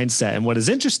that mindset. And what is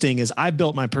interesting is I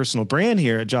built my personal brand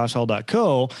here at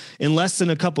joshhall.co in less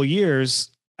than a couple years,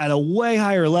 at a way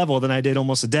higher level than I did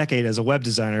almost a decade as a web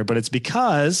designer. But it's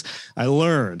because I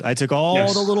learned. I took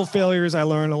all the little failures I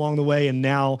learned along the way, and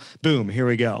now, boom, here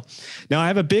we go. Now, I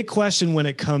have a big question when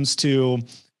it comes to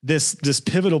this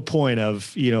pivotal point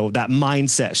of, that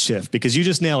mindset shift, because you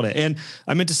just nailed it. And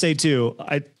I meant to say too,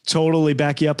 I totally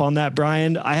back you up on that,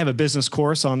 Brian. I have a business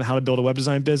course on how to build a web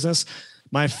design business.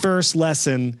 My first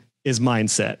lesson is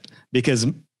mindset, because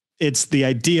it's the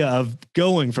idea of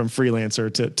going from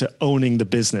freelancer to owning the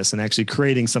business and actually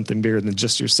creating something bigger than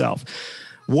just yourself.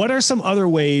 What are some other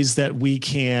ways that we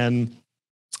can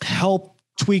help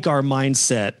tweak our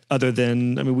mindset other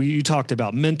than, you talked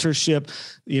about mentorship,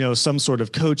 some sort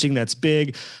of coaching that's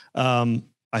big. I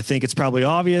think it's probably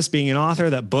obvious, being an author,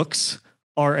 that books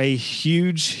are a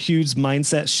huge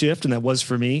mindset shift. And that was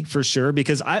for me, for sure,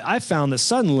 because I found that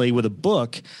suddenly with a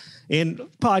book and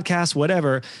podcast,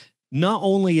 whatever, not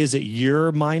only is it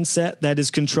your mindset that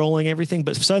is controlling everything,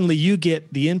 but suddenly you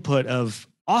get the input of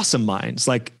awesome minds.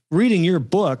 Like reading your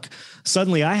book,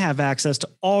 suddenly I have access to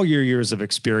all your years of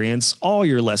experience, all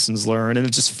your lessons learned, and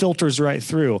it just filters right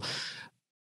through.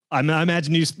 I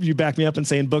imagine you back me up in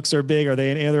saying books are big. Are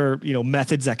there any other,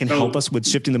 methods that can help us with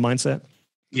shifting the mindset?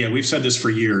 Yeah, we've said this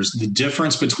for years. The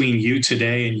difference between you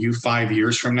today and you 5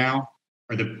 years from now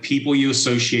are the people you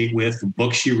associate with, the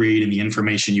books you read, and the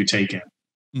information you take in.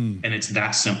 And it's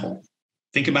that simple.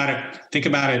 Think about it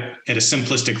at a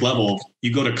simplistic level.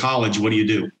 You go to college, what do?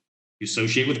 You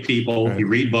associate with people, right. You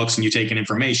read books, and you take in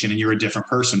information, and you're a different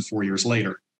person 4 years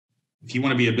later. If you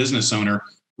want to be a business owner,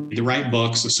 read the right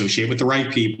books, associate with the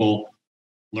right people,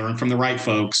 learn from the right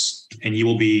folks, and you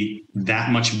will be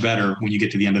that much better when you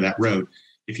get to the end of that road.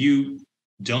 If you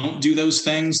don't do those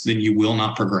things, then you will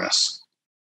not progress.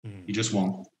 You just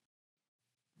won't.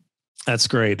 That's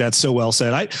great. That's so well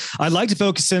said. I'd like to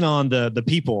focus in on the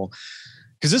people,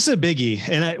 because this is a biggie.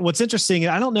 And what's interesting,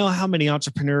 I don't know how many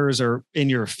entrepreneurs are in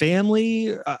your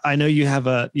family. I know you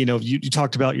have you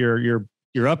talked about your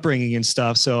upbringing and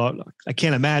stuff. So I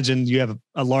can't imagine you have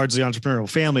a largely entrepreneurial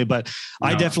family, but no.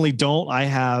 I definitely don't.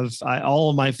 All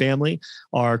of my family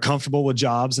are comfortable with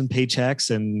jobs and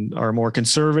paychecks and are more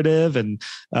conservative, and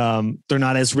they're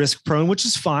not as risk prone, which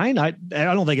is fine. I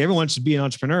don't think everyone should be an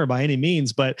entrepreneur by any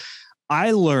means, but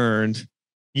I learned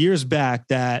years back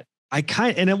that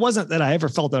and it wasn't that I ever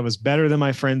felt that I was better than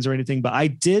my friends or anything, but I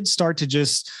did start to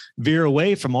just veer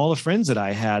away from all the friends that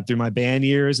I had through my band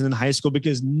years and in high school,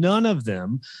 because none of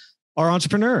them are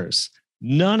entrepreneurs.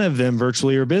 None of them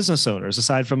virtually are business owners,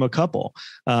 aside from a couple.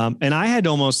 And I had to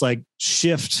almost like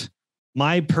shift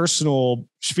my personal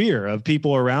sphere of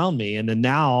people around me. And then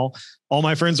now all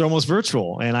my friends are almost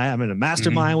virtual, and I'm in a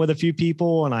mastermind with a few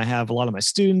people, and I have a lot of my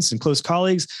students and close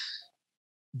colleagues.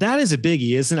 That is a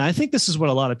biggie, isn't it? I think this is what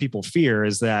a lot of people fear,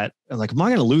 is that, like, am I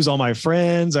going to lose all my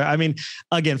friends?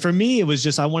 Again, for me, it was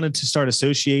just, I wanted to start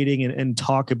associating and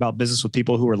talk about business with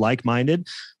people who are like-minded.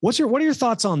 What are your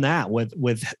thoughts on that with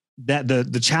that,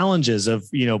 the challenges of,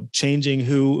 changing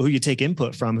who you take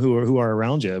input from, who are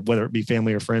around you, whether it be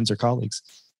family or friends or colleagues?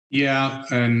 Yeah.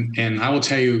 And I will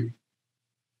tell you,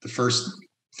 the first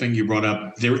thing you brought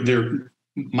up,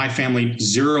 my family,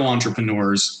 zero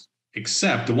entrepreneurs.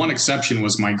 Except the one exception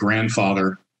was my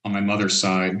grandfather on my mother's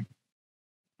side.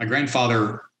 My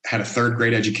grandfather had a third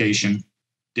grade education,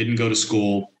 didn't go to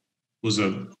school, was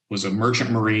a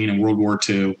merchant marine in World War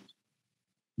II.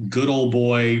 Good old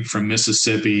boy from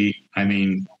Mississippi.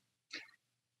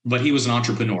 But he was an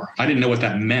entrepreneur. I didn't know what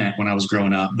that meant when I was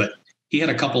growing up, but he had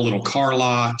a couple little car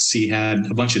lots. He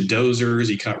had a bunch of dozers.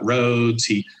 He cut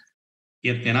roads.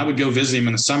 And I would go visit him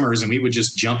in the summers, and we would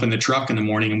just jump in the truck in the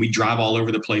morning and we'd drive all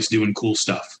over the place doing cool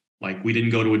stuff. Like, we didn't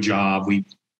go to a job.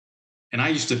 And I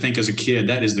used to think as a kid,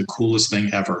 that is the coolest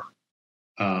thing ever.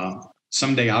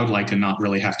 someday I would like to not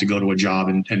really have to go to a job.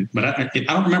 But I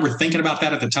don't remember thinking about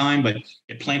that at the time, but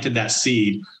it planted that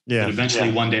seed. Yeah. That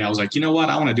eventually one day I was like, you know what?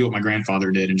 I want to do what my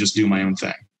grandfather did and just do my own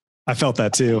thing. I felt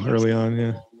that too early on.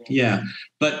 Yeah. Yeah.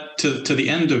 But to the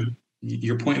end of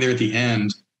your point there at the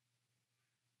end,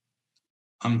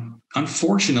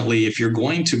 unfortunately, if you're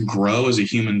going to grow as a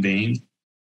human being,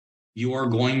 you are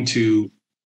going to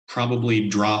probably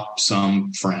drop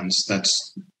some friends.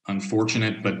 That's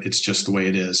unfortunate, but it's just the way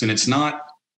it is. And it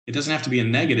doesn't have to be a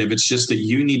negative. It's just that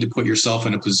you need to put yourself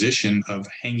in a position of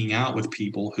hanging out with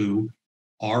people who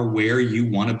are where you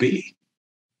want to be.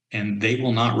 And they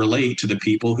will not relate to the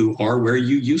people who are where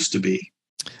you used to be.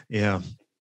 Yeah.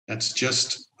 That's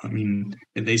just,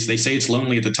 they say it's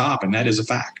lonely at the top, and that is a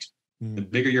fact. The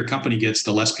bigger your company gets,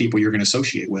 the less people you're going to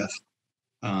associate with.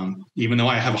 Even though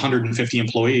I have 150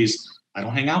 employees, I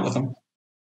don't hang out with them.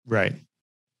 Right.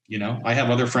 I have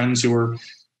other friends who are,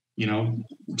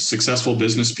 successful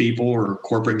business people or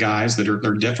corporate guys that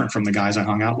are different from the guys I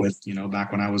hung out with,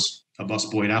 back when I was a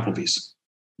busboy at Applebee's.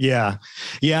 Yeah.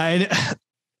 Yeah. And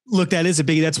look,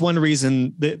 that's one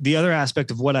reason. The other aspect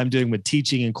of what I'm doing with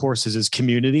teaching and courses is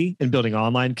community and building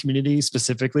online community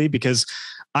specifically, because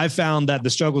I found that the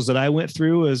struggles that I went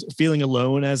through is feeling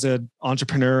alone as an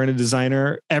entrepreneur and a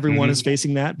designer. Everyone is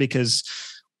facing that, because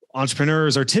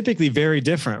entrepreneurs are typically very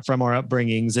different from our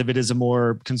upbringings if it is a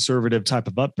more conservative type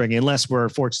of upbringing, unless we're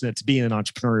fortunate to be in an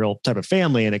entrepreneurial type of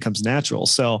family and it comes natural.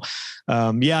 So,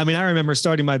 I remember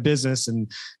starting my business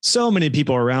and so many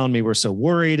people around me were so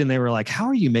worried, and they were like, how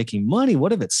are you making money?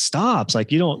 What if it stops?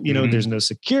 Like, you don't, there's no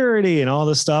security and all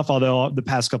this stuff. Although the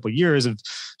past couple of years have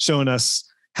shown us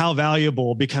how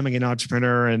valuable becoming an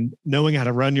entrepreneur and knowing how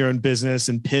to run your own business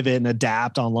and pivot and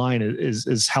adapt online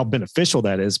is how beneficial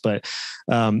that is. But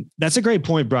that's a great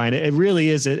point, Brian. It really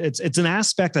is. It's an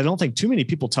aspect I don't think too many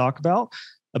people talk about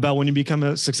when you become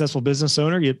a successful business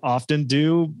owner. You often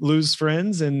do lose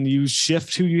friends and you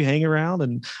shift who you hang around,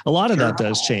 and a lot of that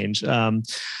does change.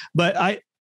 But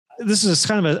this is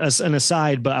kind of an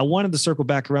aside, but I wanted to circle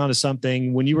back around to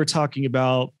something when you were talking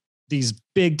about these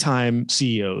big time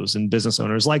CEOs and business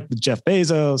owners like Jeff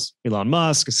Bezos, Elon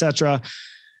Musk, etc.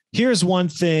 Here's one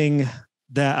thing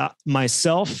that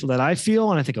I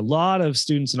feel, and I think a lot of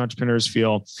students and entrepreneurs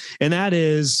feel, and that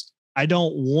is, I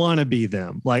don't want to be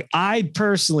them. Like, I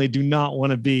personally do not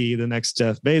want to be the next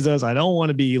Jeff Bezos. I don't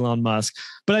want to be Elon Musk,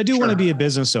 but I do want to be a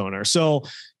business owner. So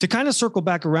to kind of circle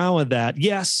back around with that,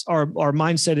 yes, our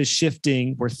mindset is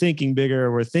shifting. We're thinking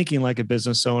bigger. We're thinking like a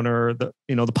business owner.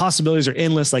 The possibilities are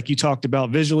endless, like you talked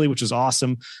about visually, which is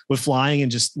awesome with flying and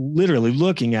just literally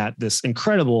looking at this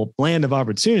incredible land of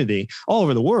opportunity all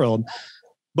over the world.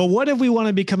 But what if we want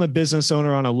to become a business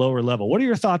owner on a lower level? What are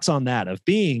your thoughts on that, of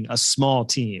being a small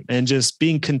team and just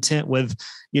being content with,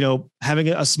 having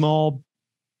a small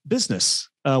business?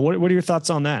 What are your thoughts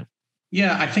on that?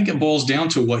 Yeah, I think it boils down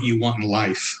to what you want in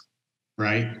life,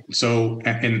 right? So,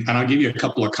 and I'll give you a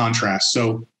couple of contrasts.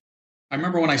 So I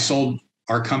remember when I sold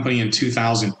our company in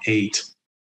 2008,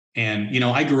 and,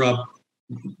 I grew up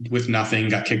with nothing,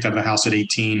 got kicked out of the house at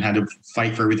 18, had to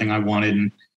fight for everything I wanted.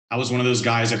 And I was one of those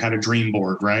guys that had a dream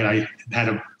board, right? I had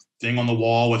a thing on the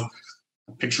wall with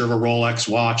a picture of a Rolex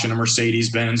watch and a Mercedes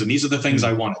Benz. And these are the things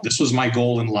I wanted. This was my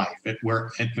goal in life.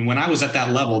 And when I was at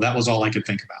that level, that was all I could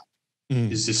think about,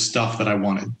 is this stuff that I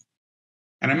wanted.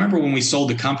 And I remember when we sold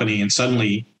the company and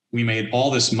suddenly we made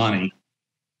all this money,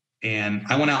 and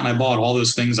I went out and I bought all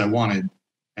those things I wanted,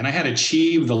 and I had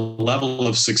achieved the level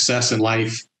of success in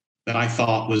life that I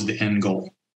thought was the end goal,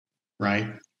 right?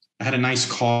 I had a nice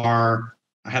car.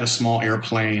 I had a small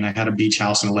airplane. I had a beach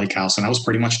house and a lake house, and I was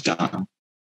pretty much done.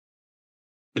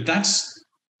 But that's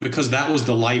because that was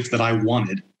the life that I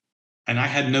wanted, and I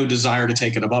had no desire to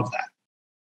take it above that,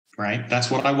 right?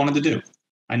 That's what I wanted to do.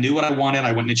 I knew what I wanted.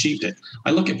 I went and achieved it.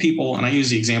 I look at people, and I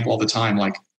use the example all the time.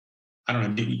 Like, I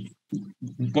don't know,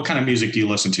 what kind of music do you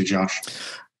listen to, Josh?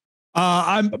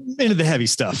 I'm into the heavy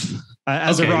stuff.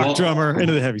 As a rock drummer,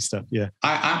 into the heavy stuff. Yeah.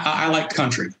 I like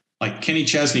country. Like, Kenny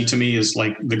Chesney to me is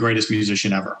like the greatest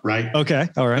musician ever, right? Okay,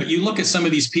 all right. But you look at some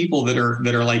of these people that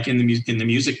are like in the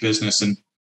music business, and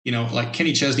like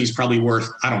Kenny Chesney's probably worth,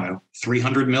 I don't know,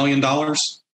 $300 million.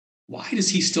 Why does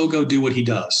he still go do what he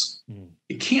does?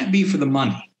 It can't be for the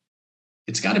money.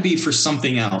 It's got to be for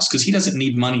something else, because he doesn't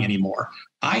need money anymore.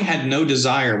 I had no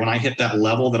desire when I hit that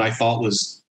level that I thought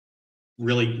was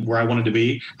really where I wanted to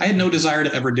be. I had no desire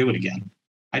to ever do it again.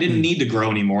 I didn't need to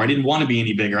grow anymore. I didn't want to be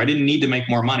any bigger. I didn't need to make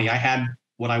more money. I had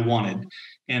what I wanted.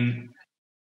 And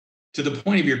to the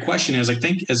point of your question is, I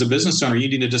think as a business owner, you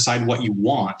need to decide what you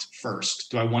want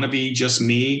first. Do I want to be just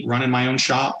me running my own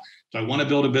shop? Do I want to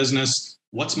build a business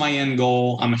What's my end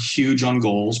goal? I'm huge on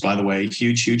goals, by the way,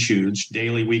 huge,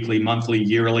 daily, weekly, monthly,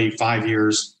 yearly, 5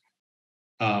 years.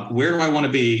 Where do I want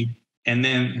to be? And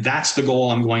then that's the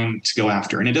goal I'm going to go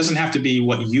after. And it doesn't have to be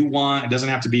what you want. It doesn't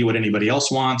have to be what anybody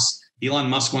else wants. Elon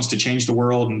Musk wants to change the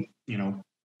world and,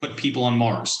 put people on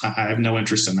Mars. I have no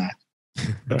interest in that,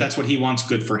 but that's what he wants,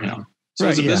 good for him. So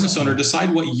as a business owner,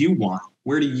 decide what you want.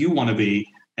 Where do you want to be?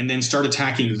 And then start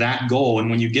attacking that goal. And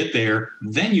when you get there,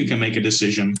 then you can make a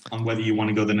decision on whether you want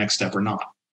to go the next step or not.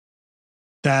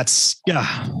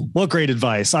 Well, great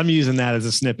advice. I'm using that as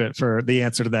a snippet for the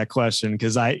answer to that question.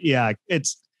 Cause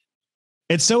it's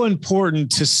so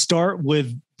important to start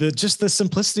with the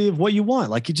simplicity of what you want.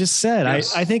 Like you just said,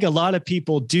 yes. I think a lot of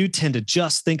people do tend to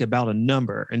just think about a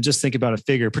number and just think about a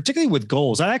figure, particularly with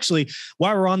goals.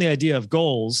 While we're on the idea of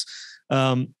goals,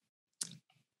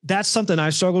 that's something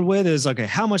I struggled with is, okay,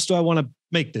 how much do I want to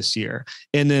make this year?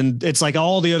 And then it's like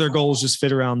all the other goals just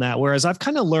fit around that. Whereas I've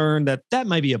kind of learned that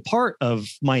might be a part of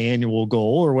my annual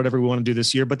goal or whatever we want to do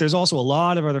this year, but there's also a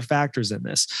lot of other factors in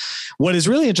this. What is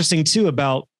really interesting too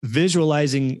about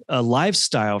visualizing a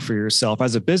lifestyle for yourself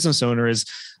as a business owner is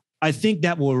I think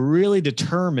that will really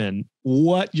determine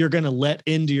what you're going to let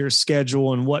into your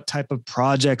schedule and what type of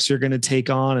projects you're going to take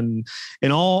on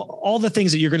and all the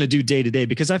things that you're going to do day to day.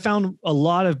 Because I found a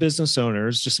lot of business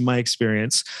owners, just in my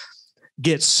experience,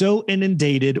 get so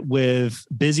inundated with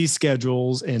busy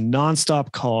schedules and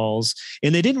nonstop calls,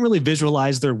 and they didn't really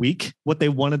visualize their week, what they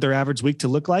wanted their average week to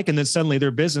look like. And then suddenly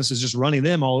their business is just running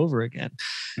them all over again.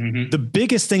 Mm-hmm. The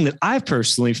biggest thing that I've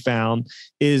personally found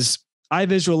is I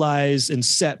visualize and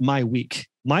set my week.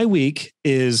 My week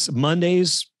is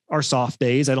Mondays are soft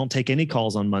days. I don't take any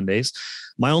calls on Mondays.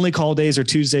 My only call days are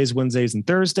Tuesdays, Wednesdays, and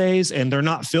Thursdays, and they're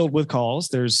not filled with calls.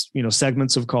 There's,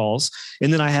 segments of calls.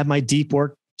 And then I have my deep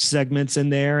work segments in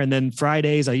there. And then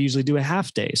Fridays, I usually do a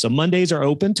half day. So Mondays are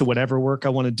open to whatever work I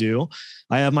want to do.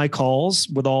 I have my calls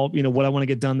with all, what I want to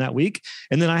get done that week.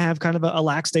 And then I have kind of a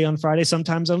lax day on Friday.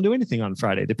 Sometimes I don't do anything on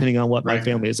Friday, depending on what my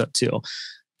family is up to.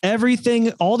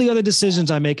 Everything, all the other decisions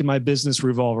I make in my business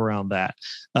revolve around that.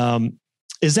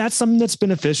 Is that something that's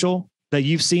beneficial that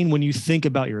you've seen when you think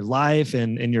about your life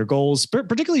and your goals,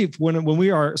 particularly when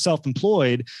we are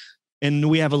self-employed and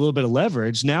we have a little bit of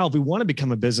leverage? Now, if we want to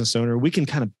become a business owner, we can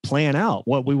kind of plan out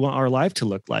what we want our life to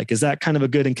look like. Is that kind of a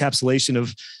good encapsulation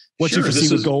of what you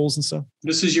foresee with goals and stuff?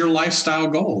 This is your lifestyle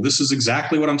goal. This is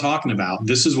exactly what I'm talking about.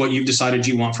 This is what you've decided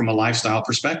you want from a lifestyle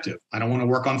perspective. I don't want to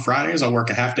work on Fridays. I'll work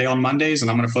a half day on Mondays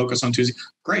and I'm going to focus on Tuesday.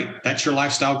 Great. That's your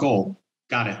lifestyle goal.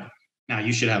 Got it. Now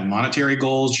you should have monetary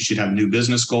goals. You should have new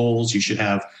business goals. You should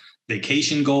have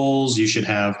vacation goals. You should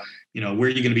have, where are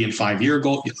you going to be in 5-year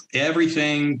goal?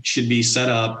 Everything should be set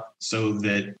up so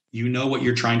that you know what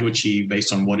you're trying to achieve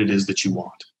based on what it is that you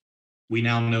want. We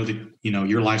now know that,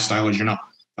 your lifestyle is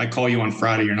I call you on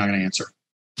Friday, you're not going to answer.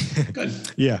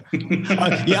 Good. Yeah.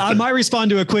 I might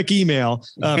respond to a quick email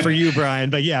for you, Brian,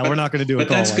 but we're not going to do it. But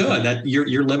that's good. That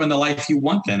you're living the life you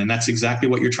want then. And that's exactly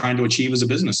what you're trying to achieve as a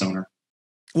business owner.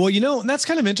 Well, and that's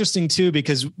kind of interesting too,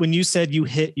 because when you said you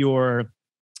hit your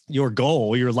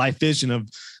goal, your life vision of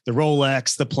the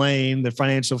Rolex, the plane, the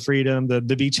financial freedom, the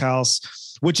beach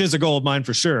house, which is a goal of mine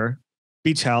for sure.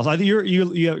 Beach house.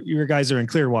 Your guys are in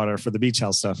Clearwater for the beach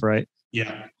house stuff, right?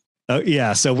 Yeah.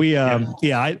 Yeah. So we,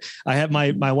 I have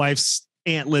my wife's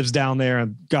aunt lives down there,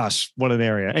 and gosh, what an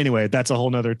area. Anyway, that's a whole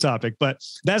nother topic, but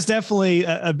that's definitely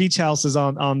a beach house is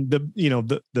on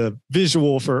the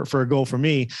visual for a goal for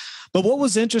me. But what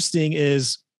was interesting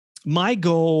is my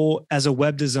goal as a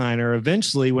web designer,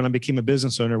 eventually when I became a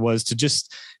business owner, was to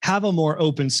just have a more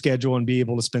open schedule and be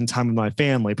able to spend time with my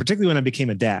family, particularly when I became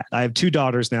a dad. I have 2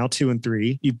 daughters now, 2 and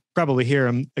 3. You probably hear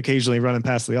them occasionally running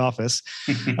past the office.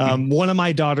 One of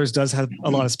my daughters does have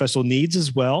a lot of special needs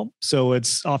as well. So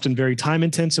it's often very time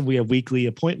intensive. We have weekly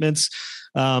appointments.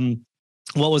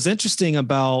 What was interesting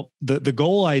about the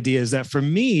goal idea is that for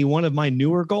me, one of my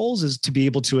newer goals is to be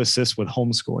able to assist with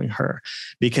homeschooling her,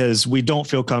 because we don't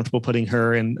feel comfortable putting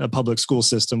her in a public school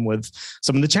system with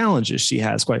some of the challenges she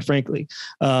has, quite frankly.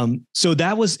 So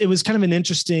it was kind of an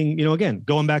interesting, again,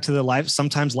 going back to the life,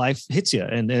 sometimes life hits you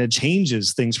and it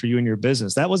changes things for you in your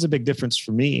business. That was a big difference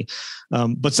for me.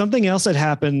 But something else that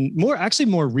happened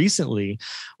more recently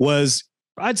was,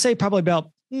 I'd say probably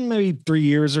about maybe 3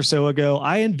 years or so ago,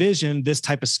 I envisioned this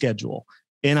type of schedule,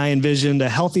 and I envisioned a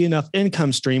healthy enough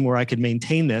income stream where I could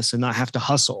maintain this and not have to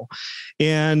hustle.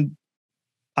 And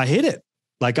I hit it.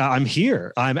 Like I'm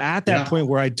here. I'm at that point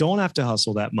where I don't have to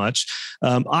hustle that much.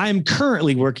 I'm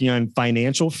currently working on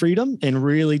financial freedom and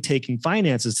really taking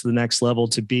finances to the next level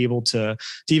to be able to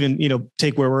even,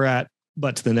 take where we're at,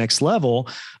 but to the next level.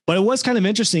 But it was kind of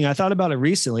interesting. I thought about it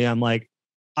recently. I'm like,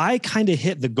 I kind of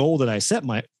hit the goal that I set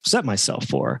myself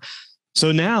for.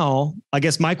 So now I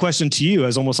guess my question to you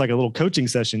is almost like a little coaching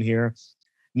session here.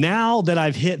 Now that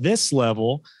I've hit this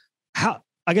level,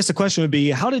 I guess the question would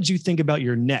be, how did you think about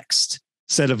your next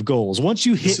set of goals once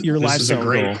you hit your lifestyle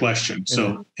goal? This is a great question.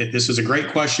 So this is a great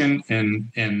question.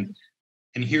 And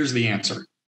here's the answer.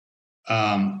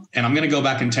 And I'm going to go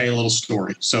back and tell you a little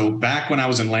story. So back when I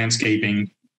was in landscaping,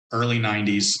 early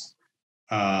 90s,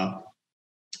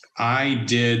 I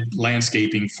did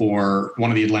landscaping for one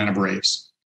of the Atlanta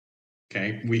Braves.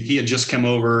 Okay. He had just come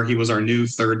over. He was our new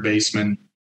third baseman,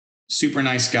 super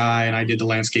nice guy. And I did the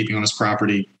landscaping on his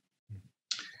property.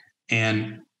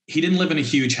 And he didn't live in a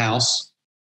huge house.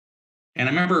 And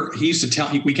I remember he used to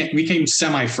tell, we became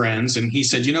semi-friends. And he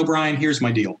said, Brian, here's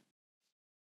my deal.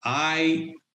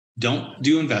 I don't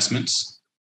do investments.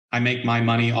 I make my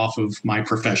money off of my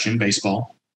profession,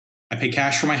 baseball. I pay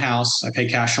cash for my house. I pay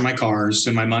cash for my cars,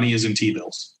 and my money is in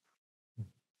T-bills.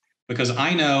 Because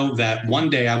I know that one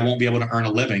day I won't be able to earn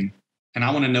a living, and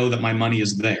I want to know that my money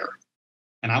is there.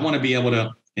 And I want to be able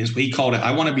to, as he called it,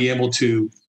 I want to be able to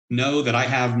know that I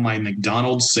have my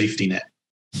McDonald's safety net.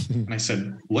 And I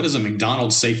said, what is a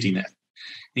McDonald's safety net?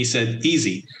 And he said,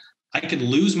 easy. I could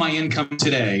lose my income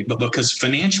today, but because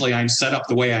financially I'm set up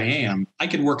the way I am, I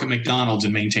could work at McDonald's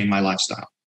and maintain my lifestyle.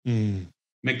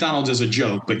 McDonald's is a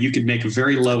joke, but you could make a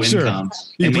very low income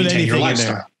and maintain your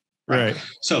lifestyle. Right.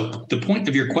 So the point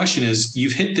of your question is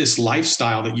you've hit this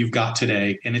lifestyle that you've got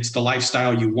today, and it's the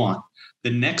lifestyle you want. The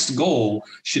next goal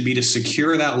should be to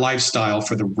secure that lifestyle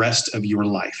for the rest of your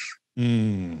life.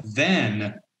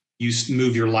 Then you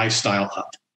move your lifestyle up.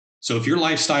 So if your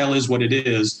lifestyle is what it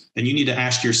is, then you need to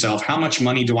ask yourself, how much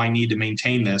money do I need to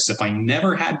maintain this? If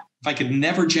I could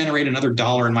never generate another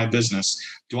dollar in my business,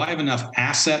 do I have enough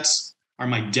assets? Are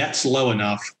my debts low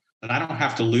enough that I don't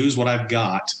have to lose what I've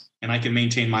got and I can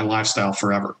maintain my lifestyle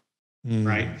forever?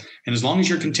 Right. And as long as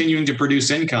you're continuing to produce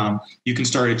income, you can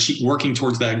start working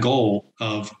towards that goal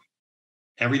of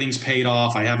everything's paid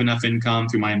off. I have enough income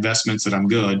through my investments that I'm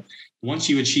good. Once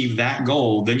you achieve that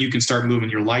goal, then you can start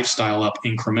moving your lifestyle up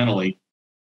incrementally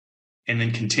and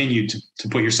then continue to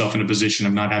put yourself in a position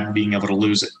of not being able to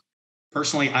lose it.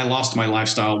 Personally, I lost my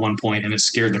lifestyle at one point and it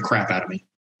scared the crap out of me.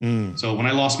 So when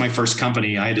I lost my first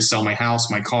company, I had to sell my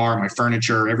house, my car, my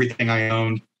furniture, everything I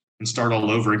owned and start all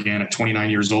over again at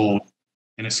 29 years old.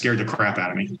 And it scared the crap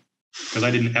out of me because I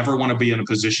didn't ever want to be in a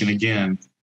position again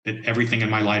that everything in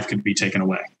my life could be taken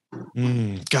away.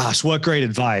 Gosh, what great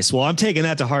advice. Well, I'm taking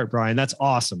that to heart, Brian. That's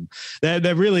awesome.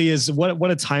 That really is what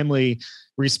a timely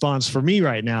response for me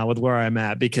right now with where I'm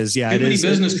at, because too many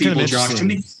business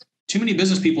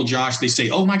people, Josh, they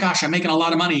say, oh my gosh, I'm making a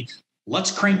lot of money.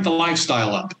 Let's crank the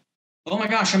lifestyle up. Oh my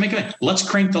gosh, let's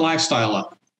crank the lifestyle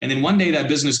up. And then one day that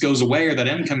business goes away or that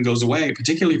income goes away,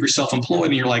 particularly if you're self-employed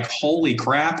and you're like, holy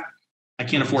crap, I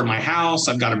can't afford my house.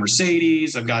 I've got a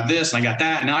Mercedes. I've got this and I got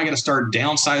that. And now I got to start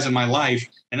downsizing my life.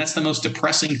 And that's the most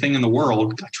depressing thing in the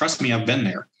world. Trust me, I've been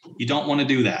there. You don't want to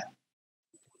do that.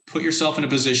 Put yourself in a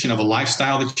position of a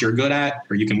lifestyle that you're good at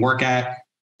or you can work at.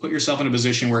 Put yourself in a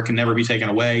position where it can never be taken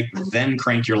away. Then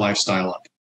crank your lifestyle up.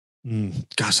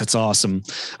 Gosh, that's awesome.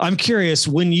 I'm curious,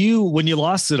 when you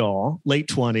lost it all, late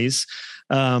 20s,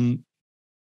 I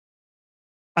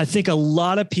think a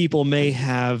lot of people may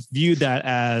have viewed that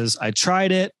as I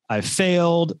tried it, I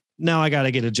failed, now I got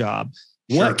to get a job.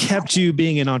 Sure. What kept you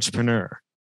being an entrepreneur?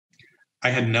 I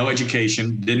had no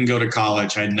education, didn't go to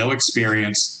college, I had no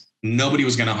experience. Nobody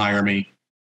was going to hire me.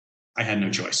 I had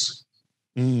no choice.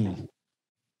 So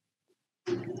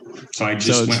I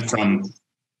just went from,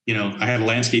 I had a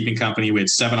landscaping company. We had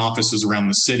 7 offices around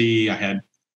the city. I had,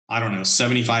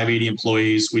 75, 80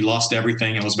 employees. We lost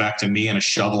everything. It was back to me and a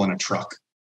shovel and a truck.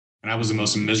 And I was the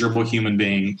most miserable human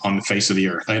being on the face of the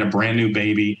earth. I had a brand new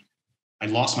baby. I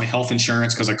lost my health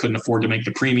insurance because I couldn't afford to make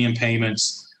the premium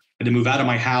payments. I had to move out of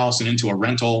my house and into a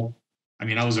rental.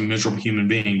 I was a miserable human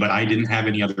being, but I didn't have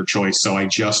any other choice. So I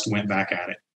just went back at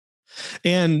it.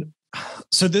 And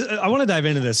so I want to dive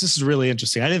into this. This is really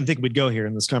interesting. I didn't think we'd go here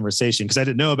in this conversation because I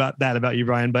didn't know about you,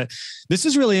 Brian, but this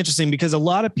is really interesting because a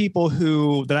lot of people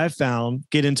that I've found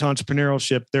get into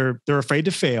entrepreneurship, they're afraid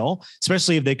to fail,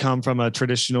 especially if they come from a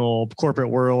traditional corporate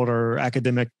world or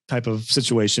academic type of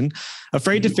situation,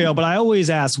 afraid to fail. But I always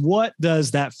ask, what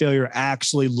does that failure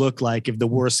actually look like if the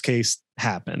worst case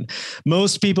happened?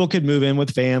 Most people could move in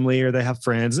with family or they have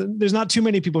friends. There's not too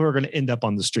many people who are going to end up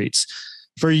on the streets.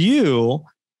 For you,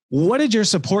 what did your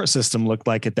support system look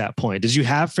like at that point? Did you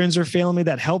have friends or family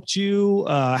that helped you?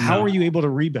 How were you able to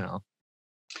rebound?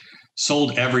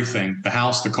 Sold everything, the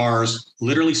house, the cars,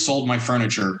 literally sold my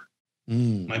furniture.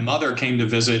 My mother came to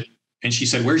visit And she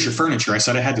said, where's your furniture? I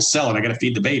said, I had to sell it. I got to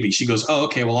feed the baby. She goes, oh,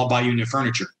 okay, well, I'll buy you new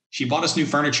furniture. She bought us new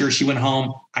furniture. She went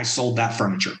home. I sold that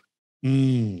furniture.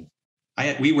 We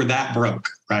were that broke,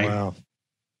 right?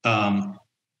 Wow.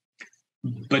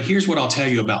 But here's what I'll tell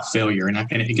you about failure. And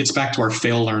it gets back to our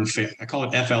fail, learn, fail. I call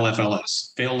it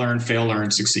FLFLS, fail, learn,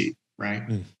 succeed, right?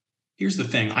 Here's the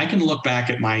thing. I can look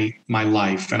back at my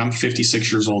life, and I'm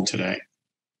 56 years old today.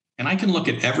 And I can look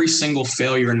at every single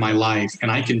failure in my life,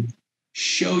 and I can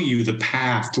show you the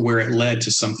path to where it led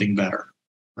to something better,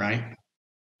 right?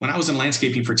 When I was in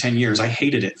landscaping for 10 years, I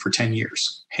hated it for 10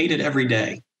 years, hated every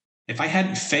day. If I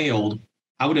hadn't failed,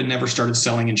 I would have never started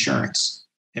selling insurance.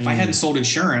 If I hadn't sold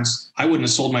insurance, I wouldn't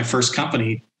have sold my first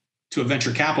company to a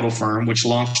venture capital firm, which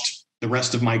launched the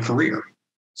rest of my career.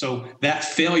 So that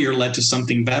failure led to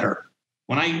something better.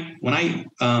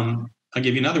 I'll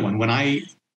give you another one. When I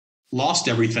lost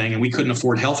everything and we couldn't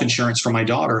afford health insurance for my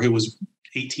daughter, who was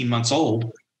 18 months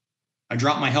old, I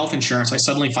dropped my health insurance. I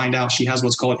suddenly find out she has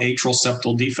what's called atrial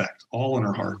septal defect, all in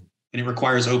her heart, and it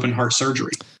requires open heart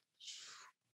surgery.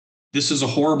 This is a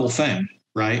horrible thing,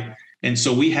 right? And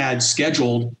so we had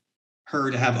scheduled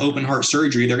her to have open heart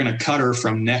surgery. They're going to cut her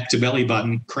from neck to belly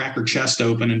button, crack her chest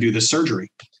open, and do the surgery.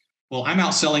 Well, I'm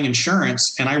out selling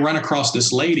insurance, and I run across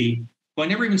this lady who I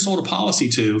never even sold a policy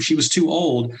to. She was too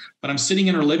old, but I'm sitting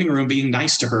in her living room being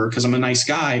nice to her because I'm a nice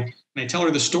guy. And I tell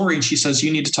her the story, and she says,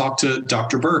 you need to talk to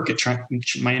Dr. Burke at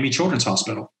Miami Children's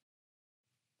Hospital.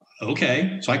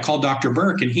 Okay. So I called Dr.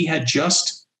 Burke, and he had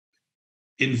just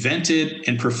invented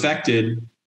and perfected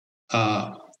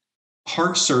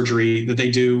heart surgery that they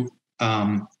do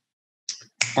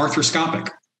arthroscopic.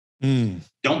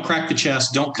 Don't crack the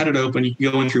chest. Don't cut it open. You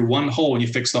can go in through one hole and you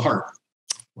fix the heart.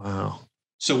 Wow.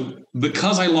 So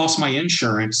because I lost my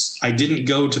insurance, I didn't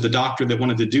go to the doctor that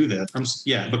wanted to do that.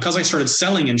 Because I started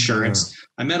selling insurance,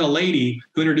 I met a lady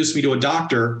who introduced me to a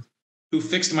doctor who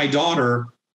fixed my daughter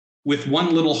with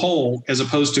one little hole as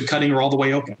opposed to cutting her all the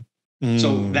way open.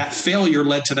 So that failure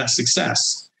led to that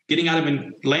success. Getting out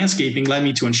of landscaping led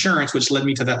me to insurance, which led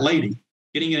me to that lady.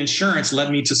 Getting an insurance led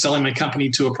me to selling my company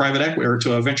to a private equity or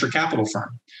to a venture capital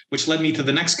firm, which led me to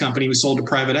the next company we sold to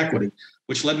private equity,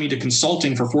 which led me to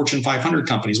consulting for Fortune 500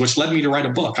 companies, which led me to write a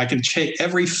book. I can take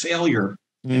every failure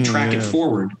and track it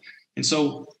forward. And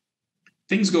so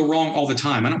things go wrong all the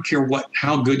time. I don't care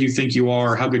how good you think you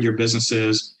are, how good your business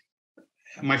is.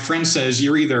 My friend says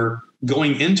you're either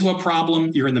going into a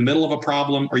problem, you're in the middle of a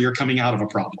problem, or you're coming out of a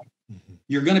problem.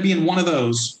 You're going to be in one of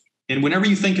those. And whenever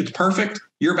you think it's perfect,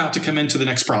 you're about to come into the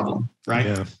next problem, right?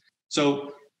 Yeah.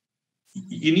 So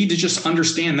you need to just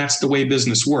understand that's the way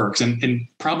business works. And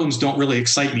problems don't really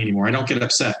excite me anymore. I don't get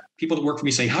upset. People that work for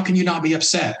me say, how can you not be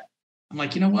upset? I'm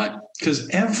like, you know what? Because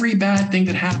every bad thing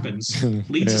that happens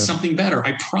leads to something better.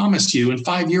 I promise you, in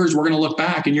 5 years, we're going to look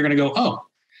back and you're going to go, oh,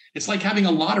 it's like having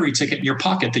a lottery ticket in your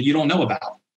pocket that you don't know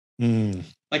about.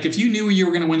 Like if you knew you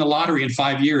were going to win the lottery in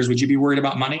 5 years, would you be worried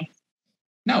about money?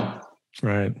 No.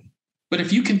 Right. But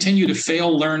if you continue to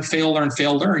fail, learn,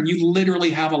 you literally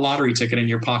have a lottery ticket in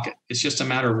your pocket. It's just a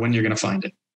matter of when you're going to find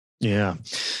it. Yeah.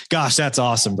 Gosh, that's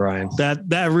awesome, Brian.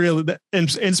 That really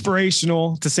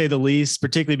inspirational to say the least,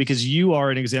 particularly because you are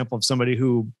an example of somebody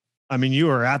who, I mean, you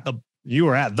are at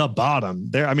the bottom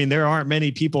there. I mean, there aren't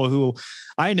many people who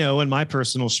I know in my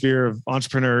personal sphere of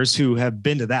entrepreneurs who have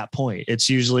been to that point. It's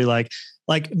usually like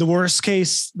the worst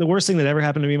thing that ever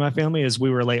happened to me and my family is we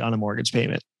were late on a mortgage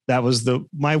payment. That was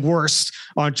my worst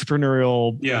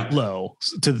entrepreneurial low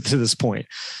to this point.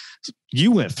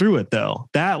 You went through it though.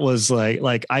 That was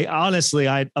like,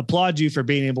 I applaud you for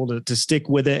being able to stick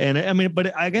with it. And I mean,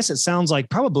 but I guess it sounds like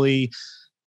probably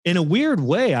in a weird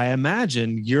way, I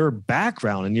imagine your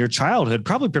background and your childhood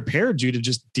probably prepared you to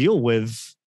just deal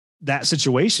with that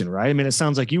situation, right? I mean, it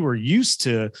sounds like you were used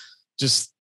to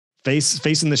just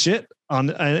facing the shit in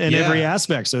every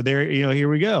aspect. So there, here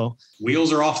we go.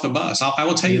 Wheels are off the bus. I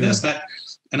will tell you this,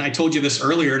 and I told you this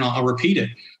earlier and I'll repeat it.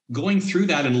 Going through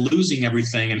that and losing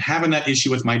everything and having that issue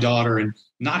with my daughter and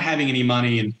not having any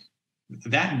money, and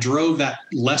that drove that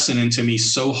lesson into me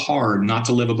so hard not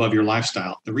to live above your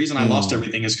lifestyle. The reason I lost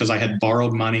everything is because I had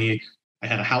borrowed money. I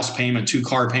had a house payment, 2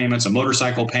 car payments, a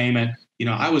motorcycle payment.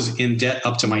 I was in debt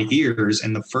up to my ears.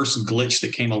 And the first glitch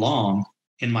that came along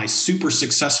in my super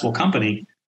successful company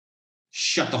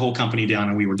shut the whole company down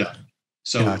and we were done.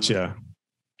 So gotcha.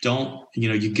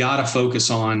 You got to focus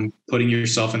on putting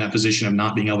yourself in that position of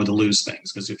not being able to lose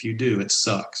things. Because if you do, it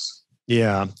sucks.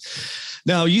 Yeah.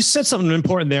 Now you said something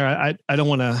important there. I don't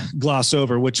want to gloss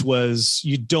over, which was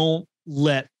you don't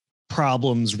let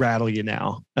problems rattle you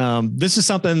now. This is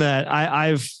something that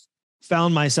I've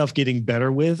found myself getting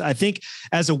better with. I think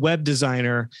as a web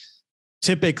designer,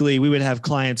 typically we would have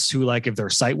clients who, like, if their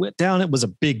site went down, it was a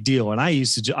big deal. And I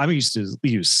used to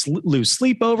lose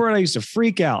sleep over it. I used to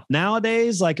freak out.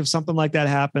 Nowadays, like, if something like that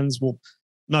happens, well,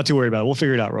 not too worried about it. We'll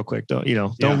figure it out real quick. Don't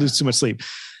lose too much sleep.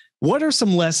 What are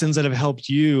some lessons that have helped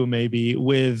you maybe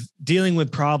with dealing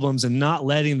with problems and not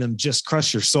letting them just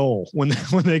crush your soul when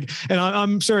and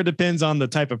I'm sure it depends on the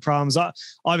type of problems.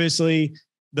 Obviously,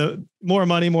 the more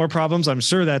money, more problems. I'm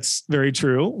sure that's very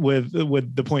true with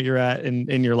the point you're at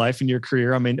in your life and your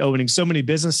career. I mean, owning so many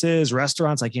businesses,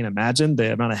 restaurants, I can't imagine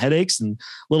the amount of headaches and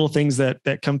little things that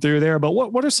come through there. But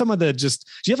what are some of the, do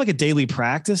you have like a daily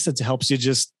practice that helps you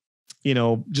just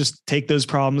take those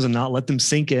problems and not let them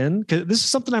sink in? Because this is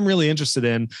something I'm really interested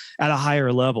in at a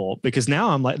higher level, because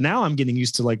now I'm getting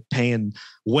used to like paying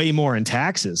way more in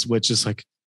taxes, which is like,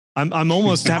 I'm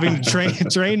almost having to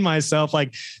train myself,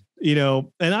 like, and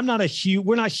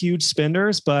we're not huge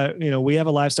spenders, but we have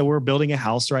a lifestyle. We're building a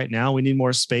house right now. We need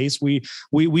more space. We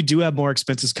do have more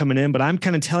expenses coming in, but I'm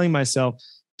kind of telling myself,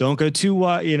 don't go too,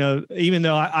 even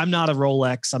though I'm not a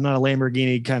Rolex, I'm not a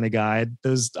Lamborghini kind of guy.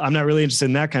 I'm not really interested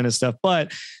in that kind of stuff,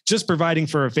 but just providing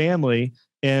for a family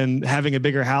and having a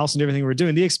bigger house and everything we're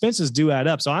doing, the expenses do add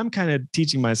up. So I'm kind of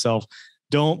teaching myself,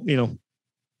 don't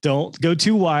go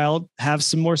too wild, have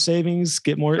some more savings,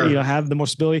 get more, Sure. Have the more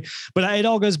stability. But it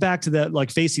all goes back to that,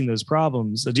 like, facing those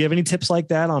problems. Do you have any tips like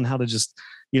that on how to just,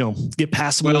 get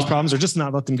past some of those problems, or just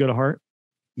not let them go to heart?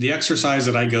 The exercise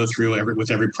that I go through with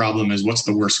every problem is, what's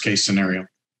the worst case scenario?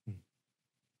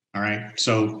 All right.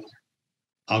 So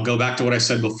I'll go back to what I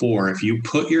said before. If you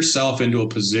put yourself into a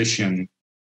position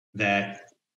that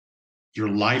your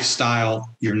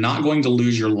lifestyle, you're not going to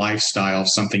lose your lifestyle if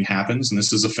something happens, and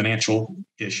this is a financial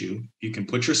issue, you can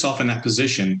put yourself in that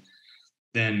position,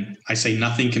 then I say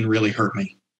nothing can really hurt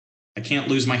me. I can't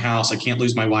lose my house. I can't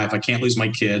lose my wife. I can't lose my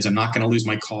kids. I'm not going to lose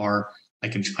my car. I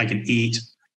can eat.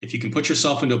 If you can put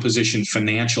yourself into a position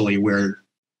financially where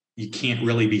you can't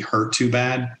really be hurt too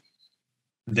bad,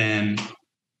 then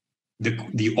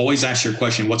you always ask your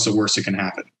question, what's the worst that can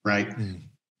happen, right?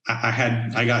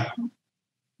 I got,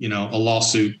 a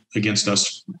lawsuit against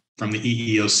us from the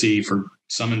EEOC for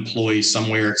some employee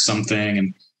somewhere at something.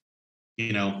 And,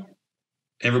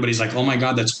 everybody's like, oh my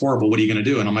God, that's horrible. What are you going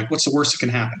to do? And I'm like, what's the worst that can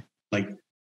happen? Like,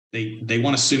 they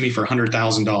want to sue me for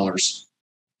 $100,000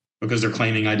 because they're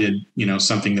claiming I did,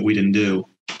 something that we didn't do.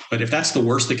 But if that's the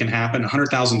worst that can happen,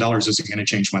 $100,000 isn't going to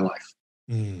change my life.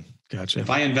 Gotcha.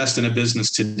 If I invest in a business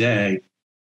today,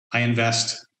 I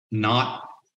invest not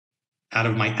out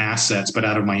of my assets, but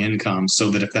out of my income, so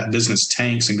that if that business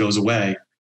tanks and goes away,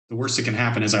 the worst that can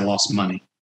happen is I lost money,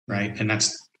 right? And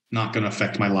that's not going to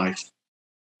affect my life.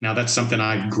 Now, that's something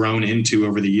I've grown into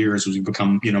over the years as we've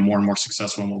become, more and more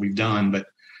successful in what we've done. But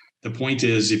the point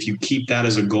is, if you keep that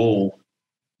as a goal,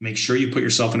 make sure you put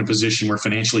yourself in a position where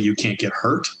financially you can't get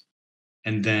hurt,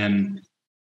 and then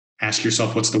ask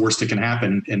yourself, what's the worst that can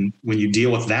happen? And when you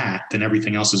deal with that, then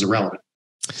everything else is irrelevant.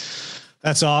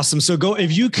 That's awesome. So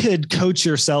if you could coach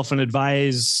yourself and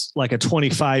advise like a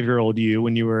 25-year-old you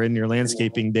when you were in your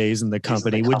landscaping days in the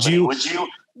company, would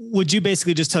you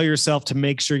basically just tell yourself to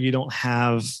make sure you don't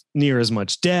have near as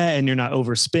much debt and you're not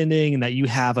overspending, and that you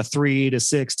have a 3 to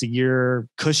 6 year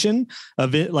cushion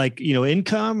of it, like,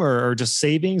 income or just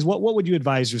savings? What would you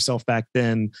advise yourself back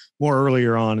then, more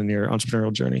earlier on in your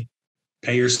entrepreneurial journey?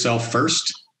 Pay yourself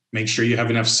first. Make sure you have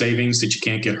enough savings that you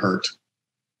can't get hurt.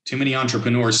 Too many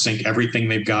entrepreneurs sink everything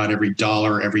they've got, every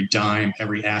dollar, every dime,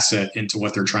 every asset into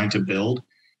what they're trying to build.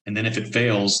 And then if it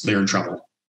fails, they're in trouble.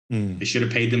 They should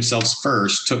have paid themselves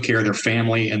first, took care of their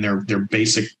family and their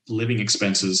basic living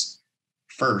expenses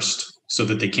first, so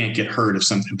that they can't get hurt if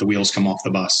the wheels come off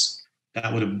the bus.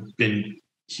 That would have been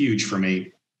huge for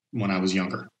me when I was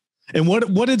younger. And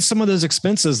what did some of those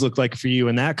expenses look like for you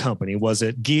in that company? Was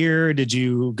it gear? Did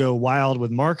you go wild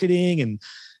with marketing and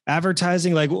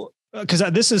advertising? Like, because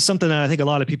this is something that I think a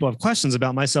lot of people have questions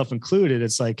about, myself included.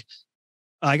 It's like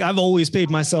I've always paid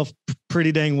myself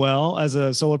pretty dang well as a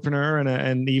solopreneur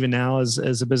and even now as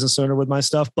a business owner with my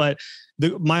stuff. But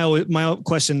my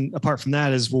question apart from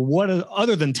that is, well, what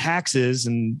other than taxes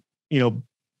and,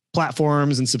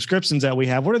 platforms and subscriptions that we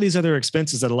have, what are these other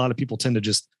expenses that a lot of people tend to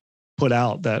just put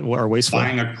out that are wasteful?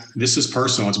 This is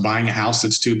personal. It's buying a house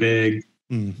that's too big,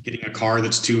 getting a car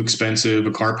that's too expensive,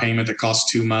 a car payment that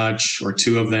costs too much, or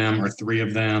 2 of them or 3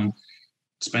 of them,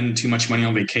 spending too much money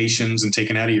on vacations and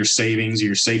taking out of your savings or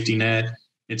your safety net.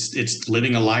 It's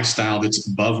living a lifestyle that's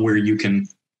above where you can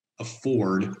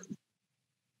afford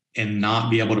and not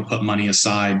be able to put money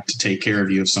aside to take care of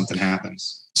you if something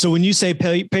happens. So when you say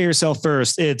pay yourself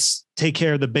first, it's take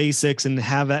care of the basics and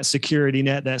have that security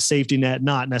net, that safety net,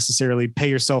 not necessarily pay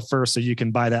yourself first so you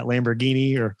can buy that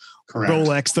Lamborghini or Correct.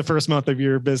 Rolex the first month of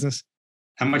your business.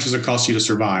 How much does it cost you to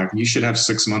survive? You should have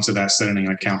 6 months of that sitting in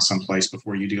an account someplace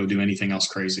before you go do anything else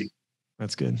crazy.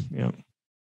 That's good. Yeah.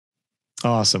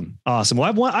 Awesome.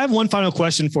 Well, I have one final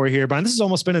question for you here, Brian. This has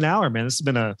almost been an hour, man. This has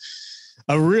been a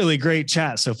really great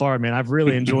chat so far, man. I've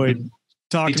really enjoyed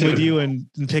talking with you and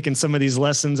picking some of these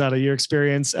lessons out of your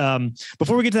experience.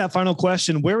 Before we get to that final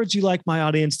question, where would you like my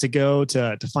audience to go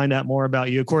to find out more about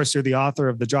you? Of course, you're the author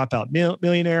of the Dropout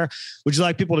Millionaire. Would you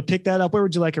like people to pick that up? Where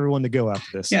would you like everyone to go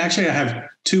after this? Yeah, actually, I have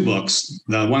 2 books.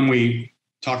 The one we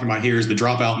talking about here is the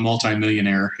Dropout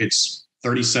Multimillionaire. It's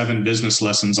 37 business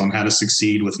lessons on how to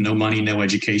succeed with no money, no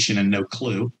education, and no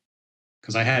clue.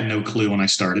 Because I had no clue when I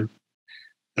started.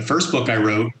 The first book I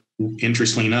wrote,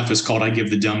 interestingly enough, is called I Give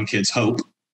the Dumb Kids Hope.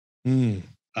 And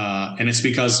it's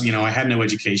because, I had no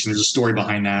education. There's a story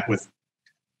behind that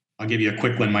I'll give you a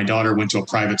quick one. My daughter went to a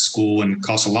private school and it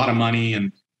cost a lot of money.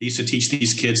 And they used to teach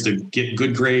these kids to get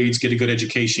good grades, get a good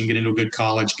education, get into a good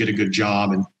college, get a good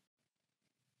job. And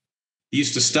they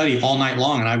used to study all night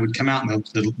long. And I would come out in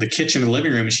the kitchen and the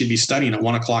living room and she'd be studying at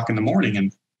 1 o'clock in the morning.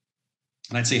 And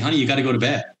I'd say, honey, you got to go to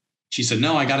bed. She said,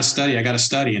 no, I got to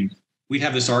study. And we'd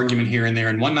have this argument here and there.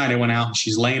 And one night I went out and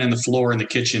she's laying on the floor in the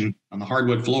kitchen on the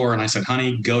hardwood floor. And I said,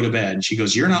 honey, go to bed. And she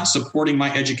goes, you're not supporting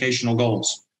my educational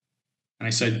goals. And I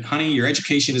said, honey, your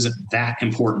education isn't that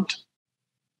important.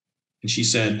 And she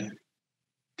said,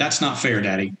 that's not fair,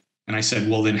 Daddy. And I said,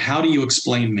 well, then how do you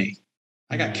explain me?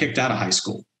 I got kicked out of high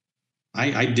school.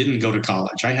 I didn't go to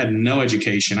college. I had no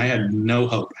education. I had no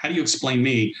hope. How do you explain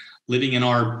me living in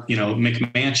our,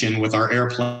 McMansion with our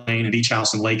airplane and beach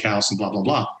house and lake house and blah, blah,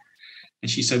 blah? And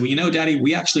she said, well, Daddy,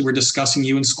 we actually were discussing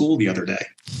you in school the other day.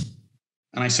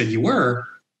 And I said, you were?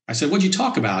 I said, what'd you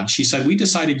talk about? And she said, we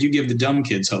decided you give the dumb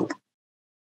kids hope.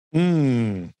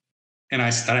 And I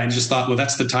just thought, well,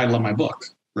 that's the title of my book,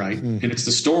 right? And it's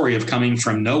the story of coming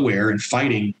from nowhere and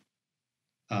fighting,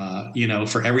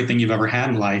 for everything you've ever had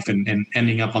in life and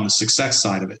ending up on the success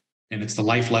side of it. And it's the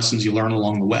life lessons you learn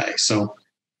along the way. So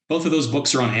both of those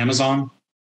books are on Amazon.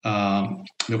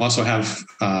 We also have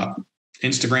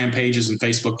Instagram pages and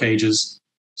Facebook pages.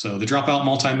 So the Dropout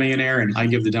Multimillionaire and I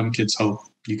Give the Dumb Kids Hope.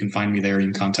 You can find me there. You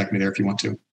can contact me there if you want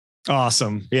to.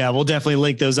 Awesome. Yeah, we'll definitely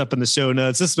link those up in the show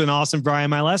notes. This has been awesome,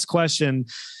 Brian. My last question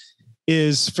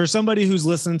is for somebody who's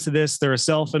listening to this, they're a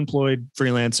self-employed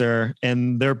freelancer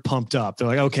and they're pumped up. They're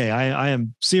like, okay, I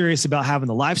am serious about having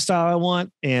the lifestyle I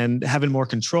want and having more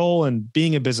control and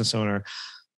being a business owner.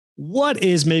 What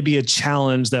is maybe a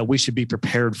challenge that we should be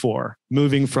prepared for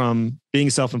moving from being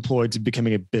self-employed to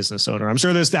becoming a business owner? I'm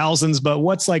sure there's thousands, but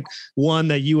what's like one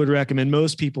that you would recommend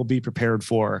most people be prepared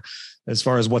for as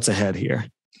far as what's ahead here?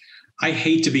 I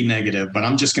hate to be negative, but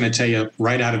I'm just going to tell you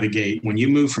right out of the gate, when you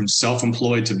move from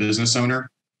self-employed to business owner,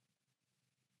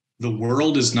 the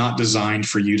world is not designed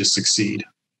for you to succeed.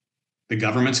 The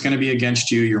government's going to be against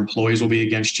you. Your employees will be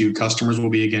against you. Customers will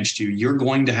be against you. You're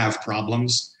going to have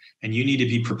problems. And you need to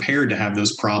be prepared to have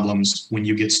those problems when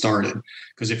you get started.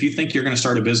 Because if you think you're going to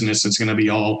start a business, it's going to be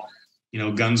all,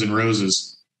 guns and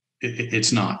roses.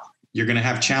 It's not. You're going to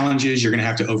have challenges. You're going to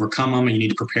have to overcome them. And you need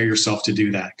to prepare yourself to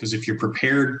do that. Because if you're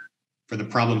prepared for the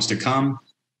problems to come,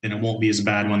 then it won't be as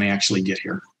bad when they actually get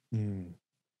here.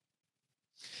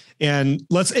 And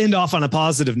let's end off on a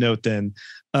positive note then.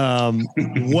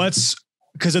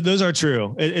 Because those are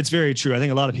true. It's very true. I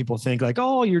think a lot of people think like,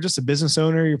 oh, you're just a business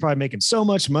owner. You're probably making so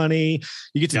much money.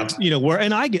 You get to, work.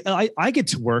 And I get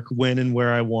to work when and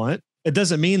where I want. It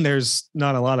doesn't mean there's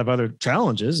not a lot of other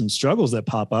challenges and struggles that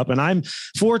pop up. And I'm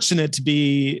fortunate to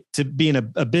be in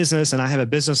a business, and I have a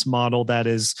business model that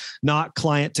is not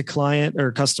client to client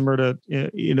or customer to,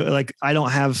 like I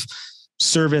don't have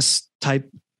service type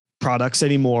products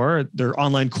anymore. They're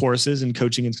online courses and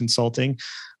coaching and consulting,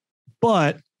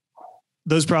 but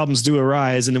those problems do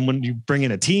arise. And then when you bring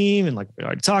in a team and like we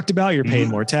already talked about, you're paying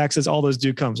more taxes, all those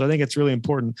do come. So I think it's really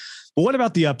important. But what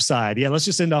about the upside? Yeah. Let's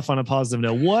just end off on a positive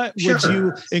note. What would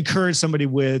you encourage somebody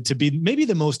with to be maybe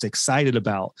the most excited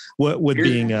about with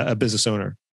being a business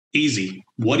owner? Easy.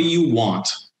 What do you want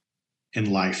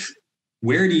in life?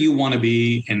 Where do you want to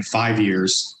be in 5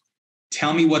 years?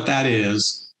 Tell me what that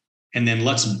is. And then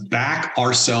let's back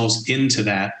ourselves into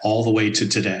that all the way to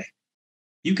today.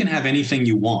 You can have anything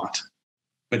you want,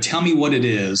 but tell me what it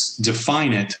is,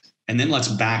 define it, and then let's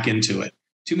back into it.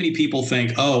 Too many people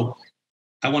think, oh,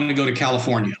 I want to go to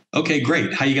California. Okay,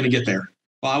 great. How are you going to get there?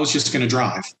 Well, I was just going to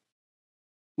drive.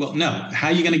 Well, no. How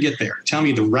are you going to get there? Tell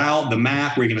me the route, the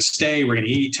map, where you're going to stay, where you're going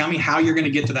to eat. Tell me how you're going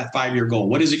to get to that 5-year goal.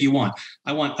 What is it you want?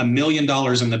 I want $1 million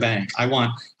in the bank. I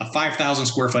want a 5,000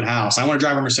 square foot house. I want to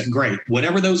drive a Mercedes. Great.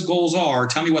 Whatever those goals are,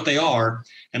 tell me what they are,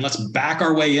 and let's back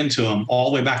our way into them all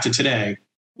the way back to today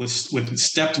with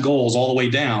stepped goals all the way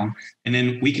down. And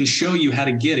then we can show you how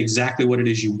to get exactly what it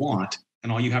is you want.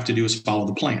 And all you have to do is follow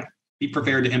the plan. Be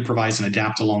prepared to improvise and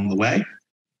adapt along the way.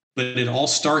 But it all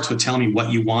starts with telling me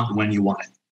what you want when you want it.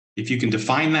 If you can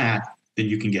define that, then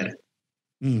you can get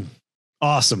it.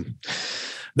 Awesome.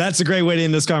 That's a great way to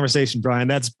end this conversation, Brian.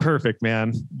 That's perfect,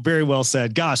 man. Very well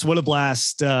said. Gosh, what a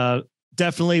blast.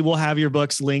 Definitely we'll have your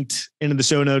books linked into the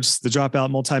show notes, The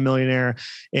Dropout Multimillionaire.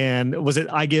 And was it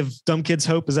I Give Dumb Kids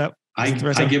Hope? Is that? I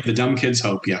Give the Dumb Kids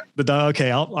Hope. Yeah.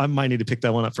 Okay. I might need to pick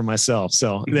that one up for myself.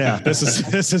 So yeah, this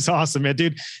is awesome, man,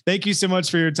 dude. Thank you so much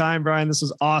for your time, Brian. This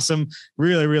was awesome.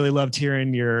 Really, really loved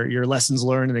hearing your lessons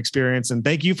learned and experience. And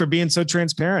thank you for being so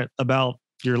transparent about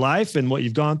your life and what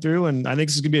you've gone through. And I think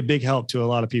this is going to be a big help to a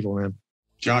lot of people, man.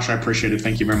 Josh, I appreciate it.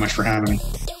 Thank you very much for having me.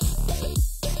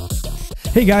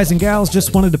 Hey guys and gals,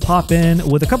 just wanted to pop in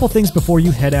with a couple things before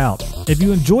you head out. If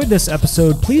you enjoyed this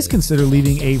episode, please consider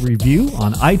leaving a review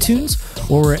on iTunes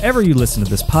or wherever you listen to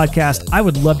this podcast. I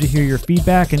would love to hear your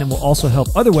feedback, and it will also help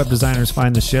other web designers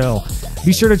find the show.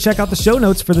 Be sure to check out the show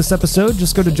notes for this episode.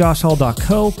 Just go to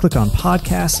joshhall.co, click on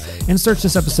podcasts, and search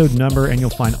this episode number, and you'll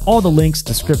find all the links,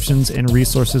 descriptions, and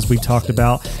resources we talked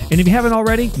about. And if you haven't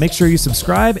already, make sure you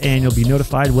subscribe, and you'll be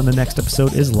notified when the next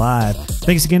episode is live.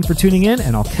 Thanks again for tuning in,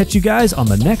 and I'll catch you guys on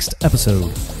the next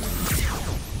episode.